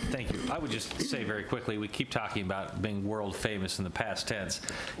Jensen. Thank you. I would just say very quickly, we keep talking about being world famous in the past tense.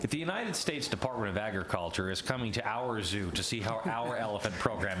 If the United States Department of Agriculture is coming to our zoo to see how our elephant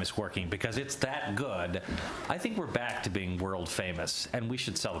program is working because it's that good, I think we're back to being world famous, and we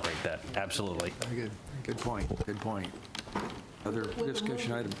should celebrate that. Absolutely. Very good. Good point. Good point. Other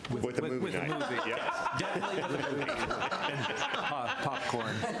discussion item? With the movie night. Yes. Definitely with the movie.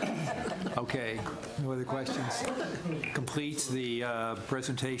 Popcorn. Okay. No other questions? Completes the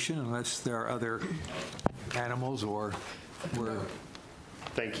presentation unless there are other animals or we're...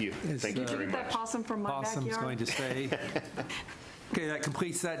 Thank you. Thank you very much. That possum from my Possum's backyard. going to stay. Okay, that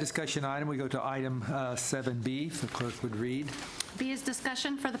completes that discussion item. We go to item 7B, if the clerk would read. B is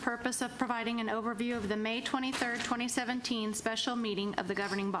discussion for the purpose of providing an overview of the May 23rd, 2017 special meeting of the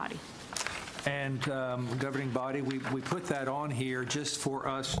governing body. And governing body, we put that on here just for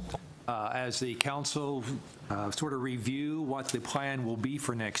us as the council sort of review what the plan will be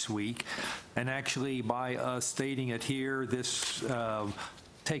for next week. And actually, by us stating it here, this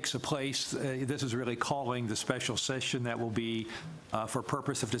takes a place. This is really calling the special session that will be for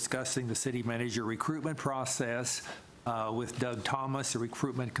purpose of discussing the city manager recruitment process with Doug Thomas, the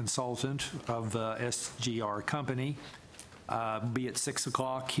recruitment consultant of the SGR company. Be at 6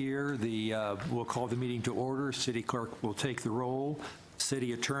 o'clock here. We'll call the meeting to order. City clerk will take the roll.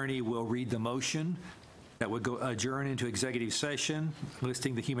 City attorney will read the motion that would go adjourn into executive session,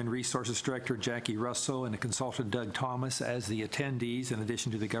 listing the Human Resources Director, Jackie Russell, and the consultant, Doug Thomas, as the attendees in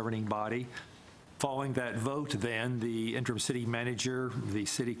addition to the governing body. Following that vote, then, the interim city manager, the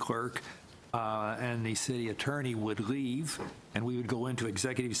city clerk, and the city attorney would leave, and we would go into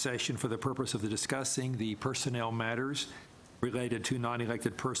executive session for the purpose of discussing the personnel matters related to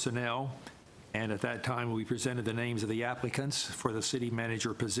non-elected personnel. And at that time, we presented the names of the applicants for the city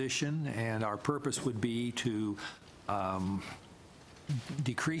manager position, and our purpose would be to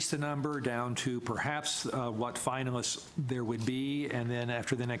decrease the number down to perhaps what finalists there would be, and then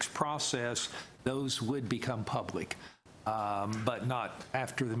after the next process, those would become public. But not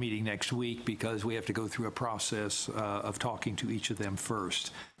after the meeting next week, because we have to go through a process of talking to each of them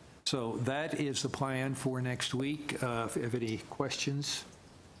first. So that is the plan for next week. If you have any questions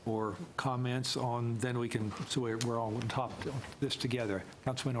or comments on, then we can, so we're all on top of this together.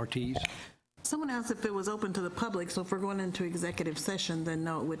 Councilman Ortiz? Someone asked if it was open to the public, so if we're going into executive session, then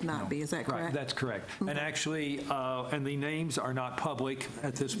no, it would not be. Is that correct? Right, that's correct. And actually, and the names are not public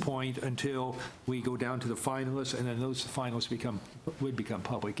at this point until we go down to the finalists, and then those finalists would become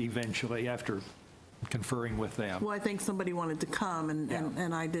public eventually after conferring with them. Well, I think somebody wanted to come,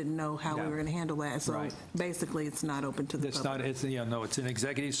 and I didn't know how we were going to handle that. So basically, it's not open to the public. It's an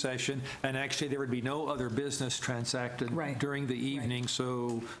executive session, and actually there would be no other business transacted during the evening,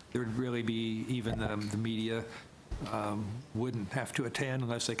 so there would really be even the media wouldn't have to attend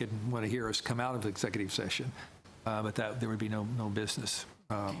unless they could want to hear us come out of the executive session. But there would be no business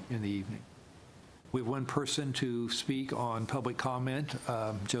in the evening. We have one person to speak on public comment,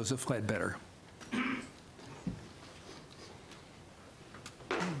 Joseph Ledbetter.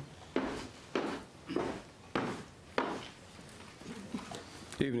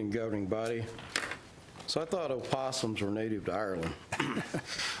 Evening, governing body. So I thought opossums were native to Ireland.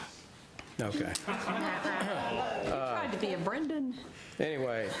 Okay. You tried to be a Brendan.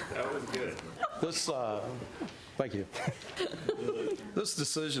 Anyway. That was good. This, thank you. This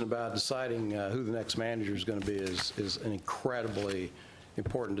decision about deciding who the next manager is going to be is an incredibly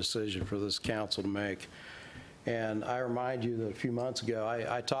important decision for this council to make. And I remind you that a few months ago,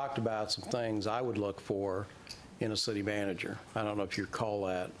 I talked about some things I would look for in a city manager. I don't know if you recall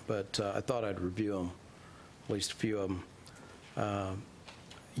that, but I thought I'd review them, at least a few of them.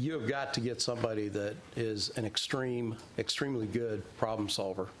 You have got to get somebody that is an extremely good problem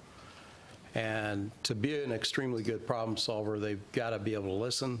solver. And to be an extremely good problem solver, they've got to be able to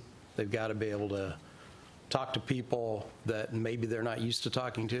listen. They've got to be able to talk to people that maybe they're not used to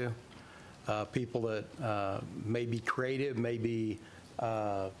talking to, people that may be creative, may be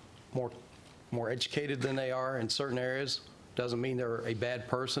more educated than they are in certain areas. Doesn't mean they're a bad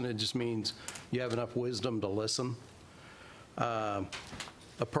person. It just means you have enough wisdom to listen.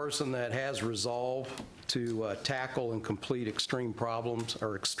 A person that has resolve to tackle and complete extreme problems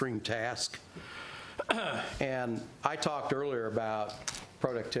or extreme tasks. And I talked earlier about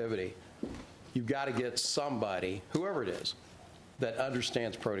productivity. You've got to get somebody, whoever it is, that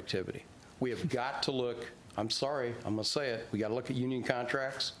understands productivity. We have got to look, I'm sorry, I'm going to say it, we got to look at union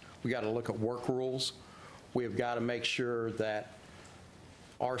contracts. We got to look at work rules. We have got to make sure that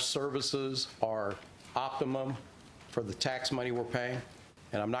our services are optimum for the tax money we're paying.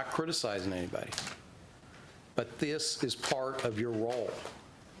 And I'm not criticizing anybody, but this is part of your role.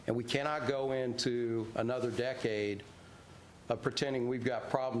 And we cannot go into another decade of pretending we've got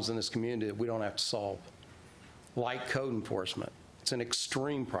problems in this community that we don't have to solve. Like code enforcement. It's an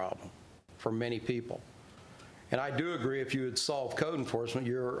extreme problem for many people. And I do agree, if you would solve code enforcement,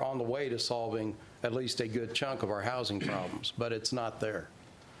 you're on the way to solving at least a good chunk of our housing problems, but it's not there.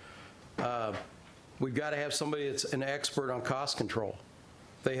 We've got to have somebody that's an expert on cost control.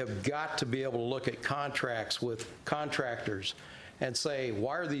 They have got to be able to look at contracts with contractors and say,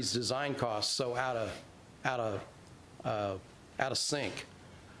 why are these design costs so out of sync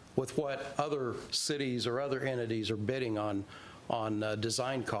with what other cities or other entities are bidding on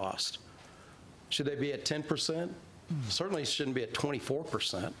design cost? Should they be at 10%? Certainly shouldn't be at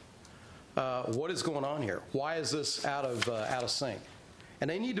 24%. What is going on here? Why is this out of sync? And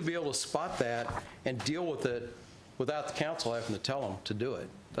they need to be able to spot that and deal with it without the council having to tell them to do it.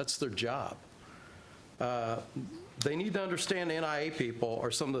 That's their job. They need to understand the NIA people are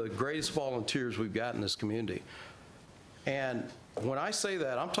some of the greatest volunteers we've got in this community. And when I say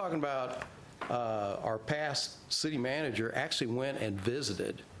that, I'm talking about our past city manager actually went and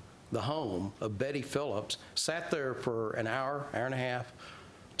visited the home of Betty Phillips, sat there for an hour, hour and a half,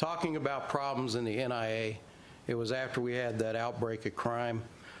 talking about problems in the NIA. It was after we had that outbreak of crime.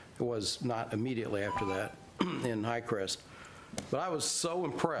 It was not immediately after that in Highcrest. But I was so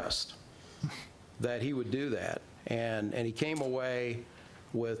impressed that he would do that. And he came away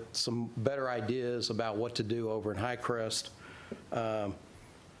with some better ideas about what to do over in Highcrest.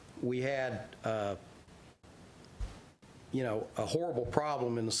 We had, a horrible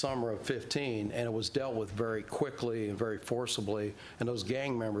problem in the summer of 15, and it was dealt with very quickly and very forcibly, and those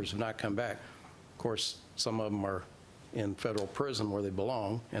gang members have not come back. Of course, some of them are in federal prison where they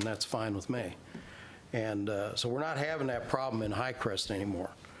belong, and that's fine with me. And so we're not having that problem in Highcrest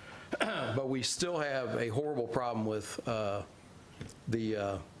anymore. But we still have a horrible problem with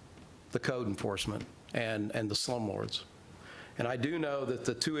the code enforcement and the slumlords. And I do know that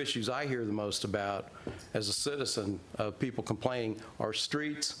the two issues I hear the most about as a citizen of people complaining are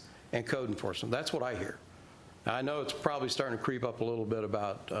streets and code enforcement. That's what I hear. Now, I know it's probably starting to creep up a little bit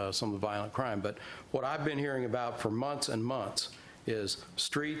about some of the violent crime, but what I've been hearing about for months and months is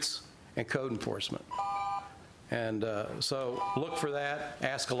streets and code enforcement. And so look for that,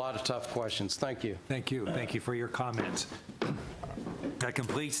 ask a lot of tough questions. Thank you. Thank you. Thank you for your comments. That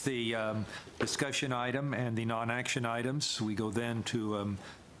completes the discussion item and the non-action items. We go then to,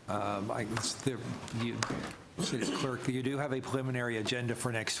 City Clerk, you do have a preliminary agenda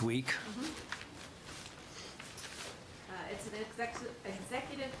for next week. Mm-hmm. It's an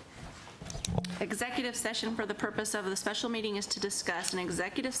executive session for the purpose of the special meeting is to discuss in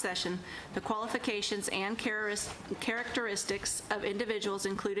executive session the qualifications and characteristics of individuals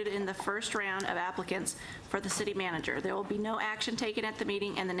included in the first round of applicants for the city manager. There will be no action taken at the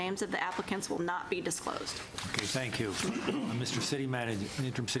meeting, and the names of the applicants will not be disclosed. Okay, thank you. Mr. City Manager,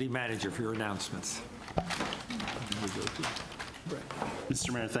 Interim City Manager, for your announcements.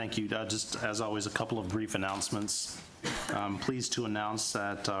 Mr. Mayor, thank you. Just as always, a couple of brief announcements. I'm pleased to announce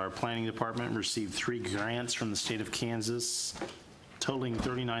that our planning department received 3 grants from the state of Kansas, totaling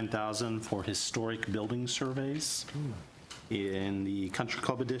 $39,000 for historic building surveys. in the Country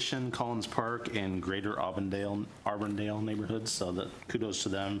Club Edition, Collins Park, and Greater Auburndale neighborhoods. So that kudos to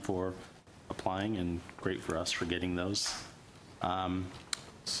them for applying, and great for us for getting those.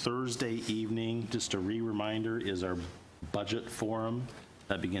 Thursday evening, just a reminder, is our budget forum.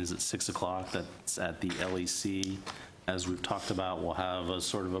 That begins at 6 o'clock. That's at the LEC. As we've talked about, we'll have a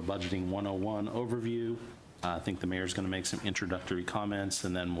sort of a budgeting 101 overview. I think the mayor's going to make some introductory comments,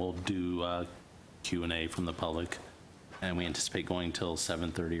 and then we'll do Q&A from the public. And we anticipate going till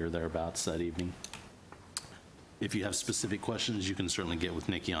 7:30 or thereabouts that evening. If you have specific questions, you can certainly get with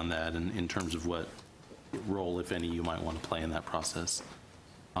Nikki on that, and in terms of what role, if any, you might want to play in that process.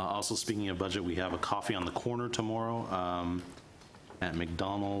 Also, speaking of budget, we have a coffee on the corner tomorrow at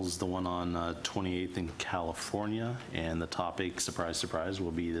McDonald's, the one on 28th in California, and the topic, surprise, surprise,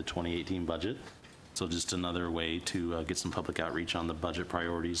 will be the 2018 budget. So just another way to get some public outreach on the budget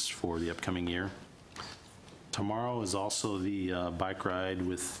priorities for the upcoming year. Tomorrow is also the bike ride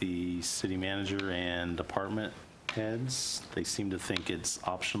with the city manager and department heads. They seem to think it's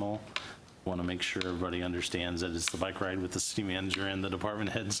optional. Want to make sure everybody understands that it's the bike ride with the city manager and the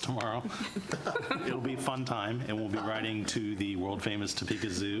department heads tomorrow. It'll be a fun time, and we'll be riding to the world famous Topeka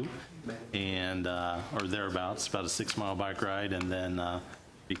Zoo, and or thereabouts, about a 6-mile bike ride, and then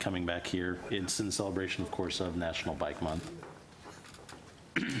be coming back here. It's in celebration, of course, of National Bike Month.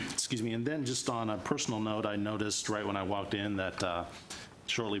 Excuse me. And then just on a personal note, I noticed right when I walked in that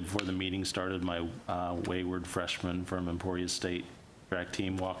shortly before the meeting started, my wayward freshman from Emporia State track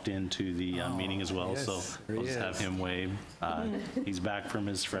team walked into the meeting as well. Yes, So I'll just have him wave. He's back from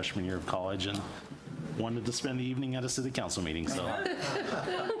his freshman year of college and wanted to spend the evening at a city council meeting. So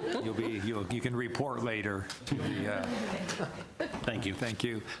you can report later. Thank you. Thank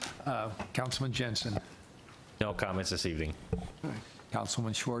you. Councilman Jensen. No comments this evening.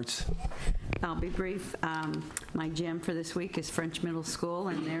 Councilman Schwartz. I'll be brief. My gym for this week is French Middle School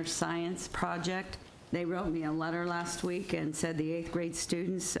and their science project. They wrote me a letter last week and said the 8th grade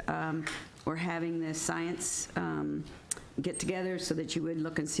students were having this science get together so that you would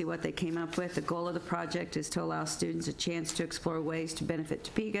look and see what they came up with. The goal of the project is to allow students a chance to explore ways to benefit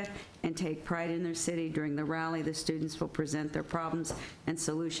Topeka and take pride in their city. During the rally, the students will present their problems and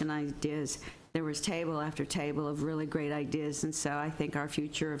solution ideas. There was table after table of really great ideas, and so I think our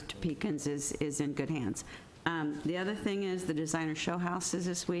future of Topekans is in good hands. The other thing is the designer show house is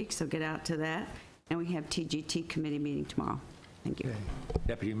this week, so get out to that. And we have TGT committee meeting tomorrow. Thank you. Okay.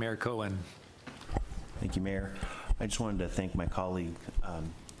 Deputy Mayor Cohen. Thank you, Mayor. I just wanted to thank my colleague,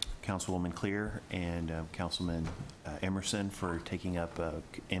 Councilwoman Clear and Councilman Emerson for taking up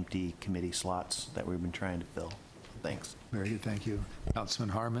empty committee slots that we've been trying to fill. Thanks. Very good, thank you.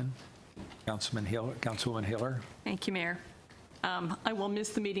 Councilman Harmon, Councilwoman Hiller. Thank you, Mayor. I will miss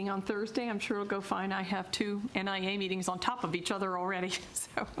the meeting on Thursday. I'm sure it'll go fine. I have 2 NIA meetings on top of each other already,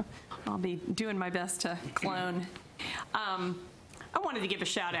 so I'll be doing my best to clone. I wanted to give a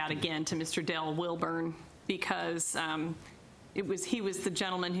shout out again to Mr. Dale Wilburn, because he was the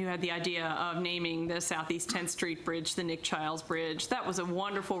gentleman who had the idea of naming the Southeast 10th Street Bridge the Nick Childs Bridge. That was a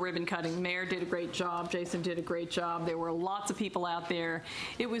wonderful ribbon cutting. Mayor did a great job. Jason did a great job. There were lots of people out there.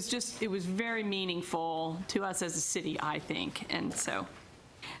 It was very meaningful to us as a city, I think. And so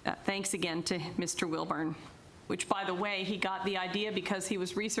thanks again to Mr. Wilburn, which, by the way, he got the idea because he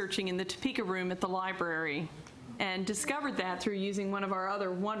was researching in the Topeka room at the library and discovered that through using one of our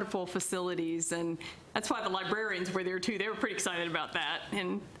other wonderful facilities. And that's why the librarians were there too. They were pretty excited about that,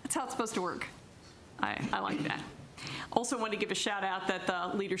 and that's how it's supposed to work. I like that. Also want to give a shout out that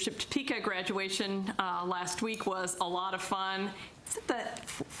the Leadership Topeka graduation last week was a lot of fun. Is it the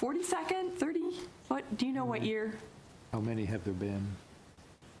 42nd, 30? What, do you know what year? How many have there been?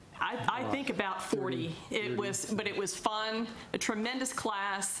 I think about 40. 30. But it was fun, a tremendous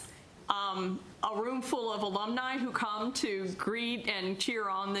class. A room full of alumni who come to greet and cheer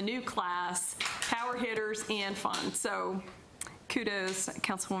on the new class, power hitters, and fun. So kudos,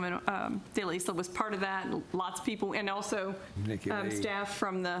 Councilwoman De Lisa was part of that. Lots of people, and also staff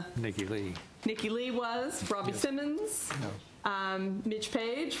from the... Nikki Lee. Nikki Lee was, Robbie Simmons, Mitch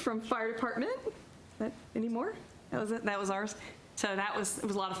Page from Fire Department. Any more? That was it. That was ours. So it was a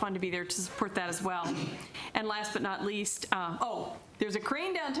lot of fun to be there to support that as well. And last but not least, there's a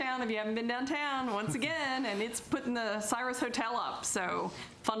crane downtown if you haven't been downtown once again, and it's putting the Cyrus Hotel up. So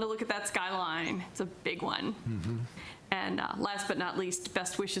fun to look at that skyline. It's a big one. Mm-hmm. And last but not least,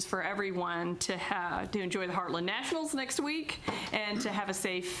 best wishes for everyone to enjoy the Heartland Nationals next week and to have a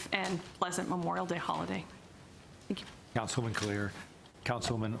safe and pleasant Memorial Day holiday. Thank you. Councilwoman Clear.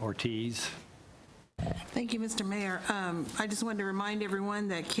 Councilwoman Ortiz. Thank Thank you, Mr. Mayor. I just wanted to remind everyone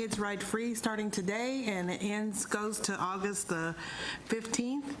that Kids Ride Free starting today, and it goes to August the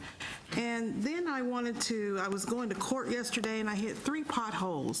 15th. And then I was going to court yesterday, and I hit 3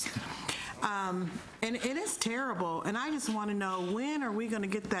 potholes. And it is terrible, and I just want to know, when are we going to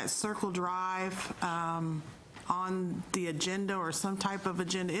get that Circle Drive on the agenda or some type of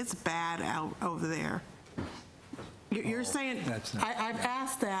agenda? It's bad out over there. You're saying, I've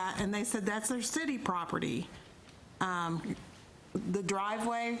asked that, and they said that's their city property. The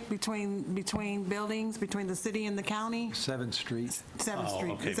driveway between buildings, between the city and the county? 7th Street. 7th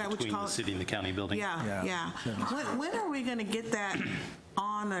Street. Okay, Is that what you call it? between the city and the county building. Yeah. When are we going to get that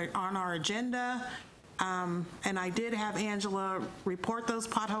on our agenda? And I did have Angela report those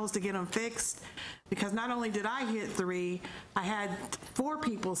potholes to get them fixed, because not only did I hit 3, I had 4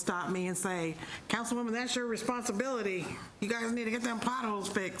 people stop me and say, Councilwoman, that's your responsibility. You guys need to get them potholes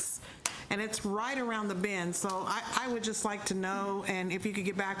fixed. And it's right around the bend. So I would just like to know, and if you could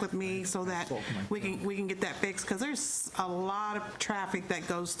get back with me so that we can get that fixed, because there's a lot of traffic that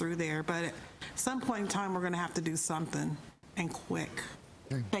goes through there. But at some point in time, we're going to have to do something, and quick.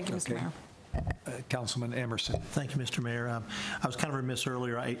 Thank you, Mr. Mayor. Councilman Emerson. Thank you, Mr. Mayor. I was kind of remiss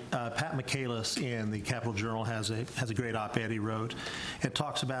earlier. Pat Michaelis in the Capital Journal has a great op-ed he wrote. It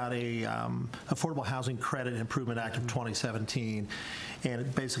talks about a Affordable Housing Credit Improvement Act of 2017, and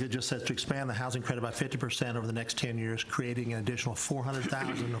it basically just says to expand the housing credit by 50% over the next 10 years, creating an additional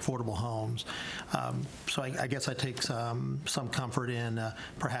 400,000 affordable homes. So I guess I take some comfort in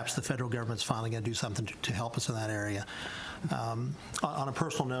perhaps the federal government's finally going to do something to help us in that area. On a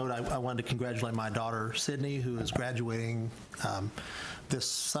personal note, I wanted to congratulate my daughter, Sydney, who is graduating this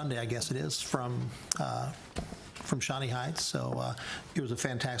Sunday, I guess it is, from Shawnee Heights. So it was a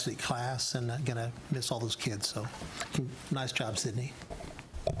fantastic class, and I'm going to miss all those kids. So nice job, Sydney.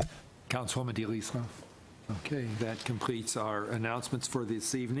 Councilwoman DeLisa. Okay, that completes our announcements for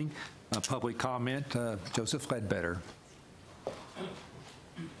this evening. Public comment, Joseph Ledbetter.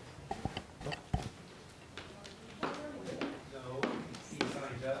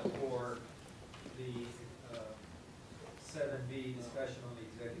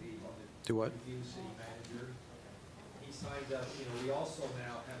 Do what? Review city manager. He signed up, we also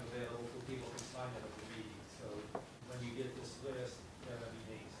now have available for people to sign up at the meeting. So when you get this list, there are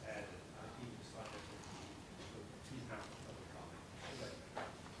names added. People to sign up at the meeting. So he's not public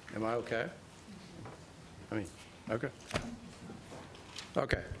comment. Am I okay? I mean, okay.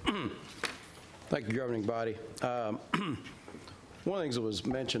 Okay. Thank you, governing body. One of the things that was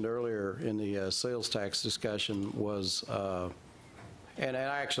mentioned earlier in the sales tax discussion was, and I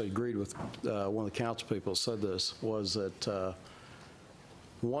actually agreed with one of the council people who said this, was that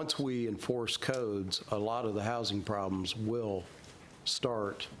once we enforce codes, a lot of the housing problems will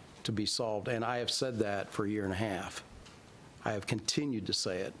start to be solved. And I have said that for a year and a half. I have continued to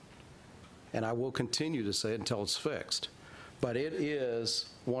say it. And I will continue to say it until it's fixed. But it is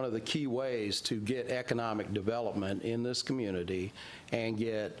one of the key ways to get economic development in this community and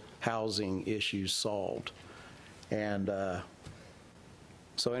get housing issues solved. And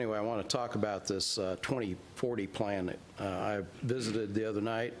so anyway, I want to talk about this 2040 plan that I visited the other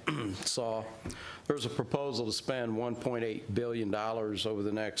night. Saw there's a proposal to spend $1.8 billion over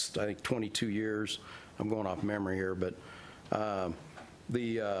the next, I think, 22 years. I'm going off memory here, but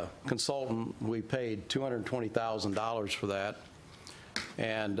the consultant, we paid $220,000 for that.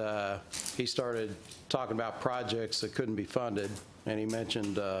 And he started talking about projects that couldn't be funded. And he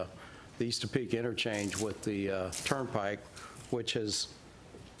mentioned the East Topeka interchange with the turnpike, which has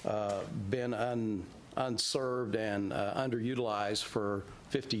been unserved and underutilized for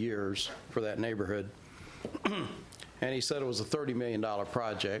 50 years for that neighborhood. And he said it was a $30 million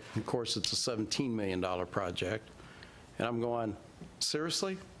project. Of course, it's a $17 million project. And I'm going,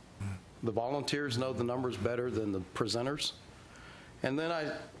 seriously? The volunteers know the numbers better than the presenters? And then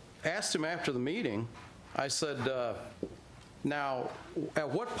I asked him after the meeting, I said, now, at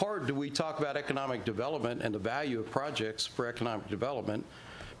what part do we talk about economic development and the value of projects for economic development?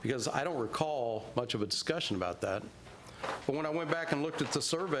 Because I don't recall much of a discussion about that. But when I went back and looked at the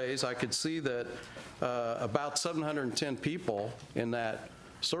surveys, I could see that about 710 people in that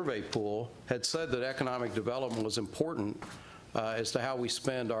survey pool had said that economic development was important as to how we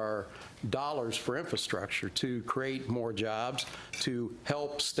spend our dollars for infrastructure to create more jobs, to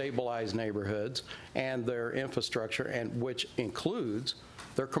help stabilize neighborhoods and their infrastructure, and which includes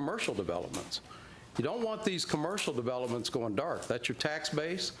their commercial developments. You don't want these commercial developments going dark. That's your tax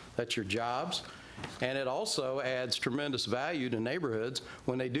base, that's your jobs, and it also adds tremendous value to neighborhoods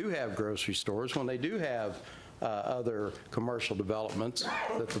when they do have grocery stores, when they do have other commercial developments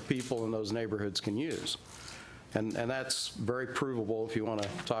that the people in those neighborhoods can use. And that's very provable. If you want to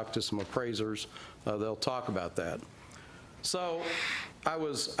talk to some appraisers, they'll talk about that. So I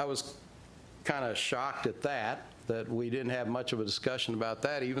was kind of shocked at that we didn't have much of a discussion about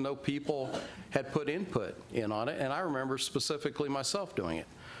that, even though people had put input in on it, and I remember specifically myself doing it.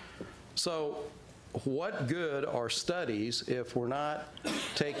 So what good are studies if we're not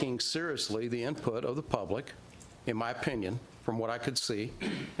taking seriously the input of the public, in my opinion, from what I could see?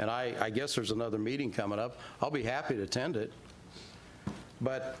 And I guess there's another meeting coming up. I'll be happy to attend it.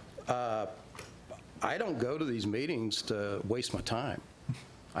 But I don't go to these meetings to waste my time.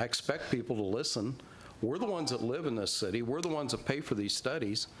 I expect people to listen. We're the ones that live in this city. We're the ones that pay for these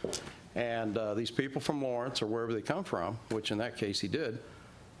studies. And these people from Lawrence or wherever they come from, which in that case he did,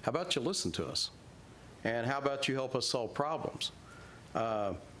 how about you listen to us? And how about you help us solve problems?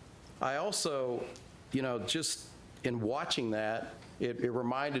 I also, just in watching that, it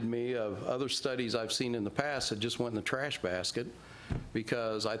reminded me of other studies I've seen in the past that just went in the trash basket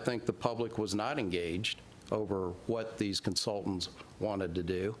because I think the public was not engaged over what these consultants wanted to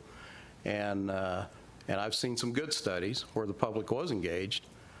do. And I've seen some good studies where the public was engaged.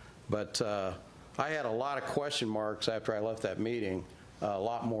 But I had a lot of question marks after I left that meeting, a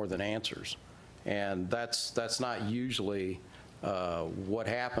lot more than answers. And that's not usually what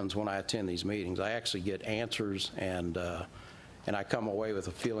happens when I attend these meetings. I actually get answers, and I come away with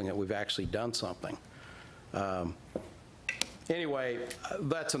a feeling that we've actually done something. Anyway,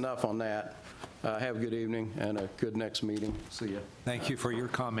 that's enough on that. Have a good evening and a good next meeting. See you. Thank you for your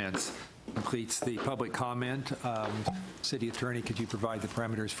comments. Completes the public comment. City Attorney, could you provide the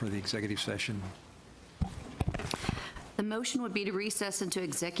parameters for the executive session? The motion would be to recess into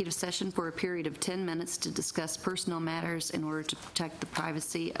executive session for a period of 10 minutes to discuss personnel matters in order to protect the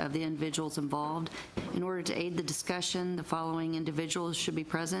privacy of the individuals involved. In order to aid the discussion, the following individuals should be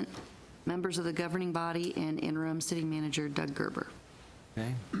present: members of the governing body and interim city manager Doug Gerber.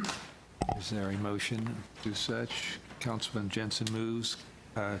 Okay. Is there a motion to do such? Councilman Jensen moves.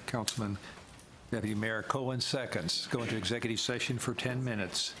 Councilman Deputy Mayor Cohen seconds. Go into executive session for 10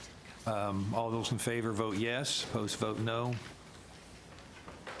 minutes. All those in favor vote yes. Opposed vote no.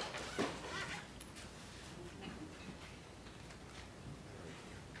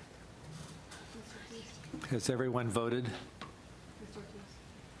 Has everyone voted?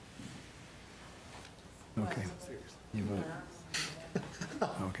 Okay. You vote.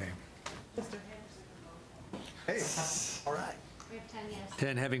 Okay. Hey, all right. We have 10 yes.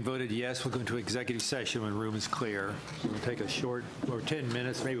 10 having voted yes, we'll go into executive session when room is clear. We'll take a short, or 10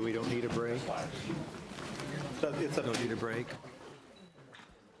 minutes, maybe we don't need a break. Don't need a break.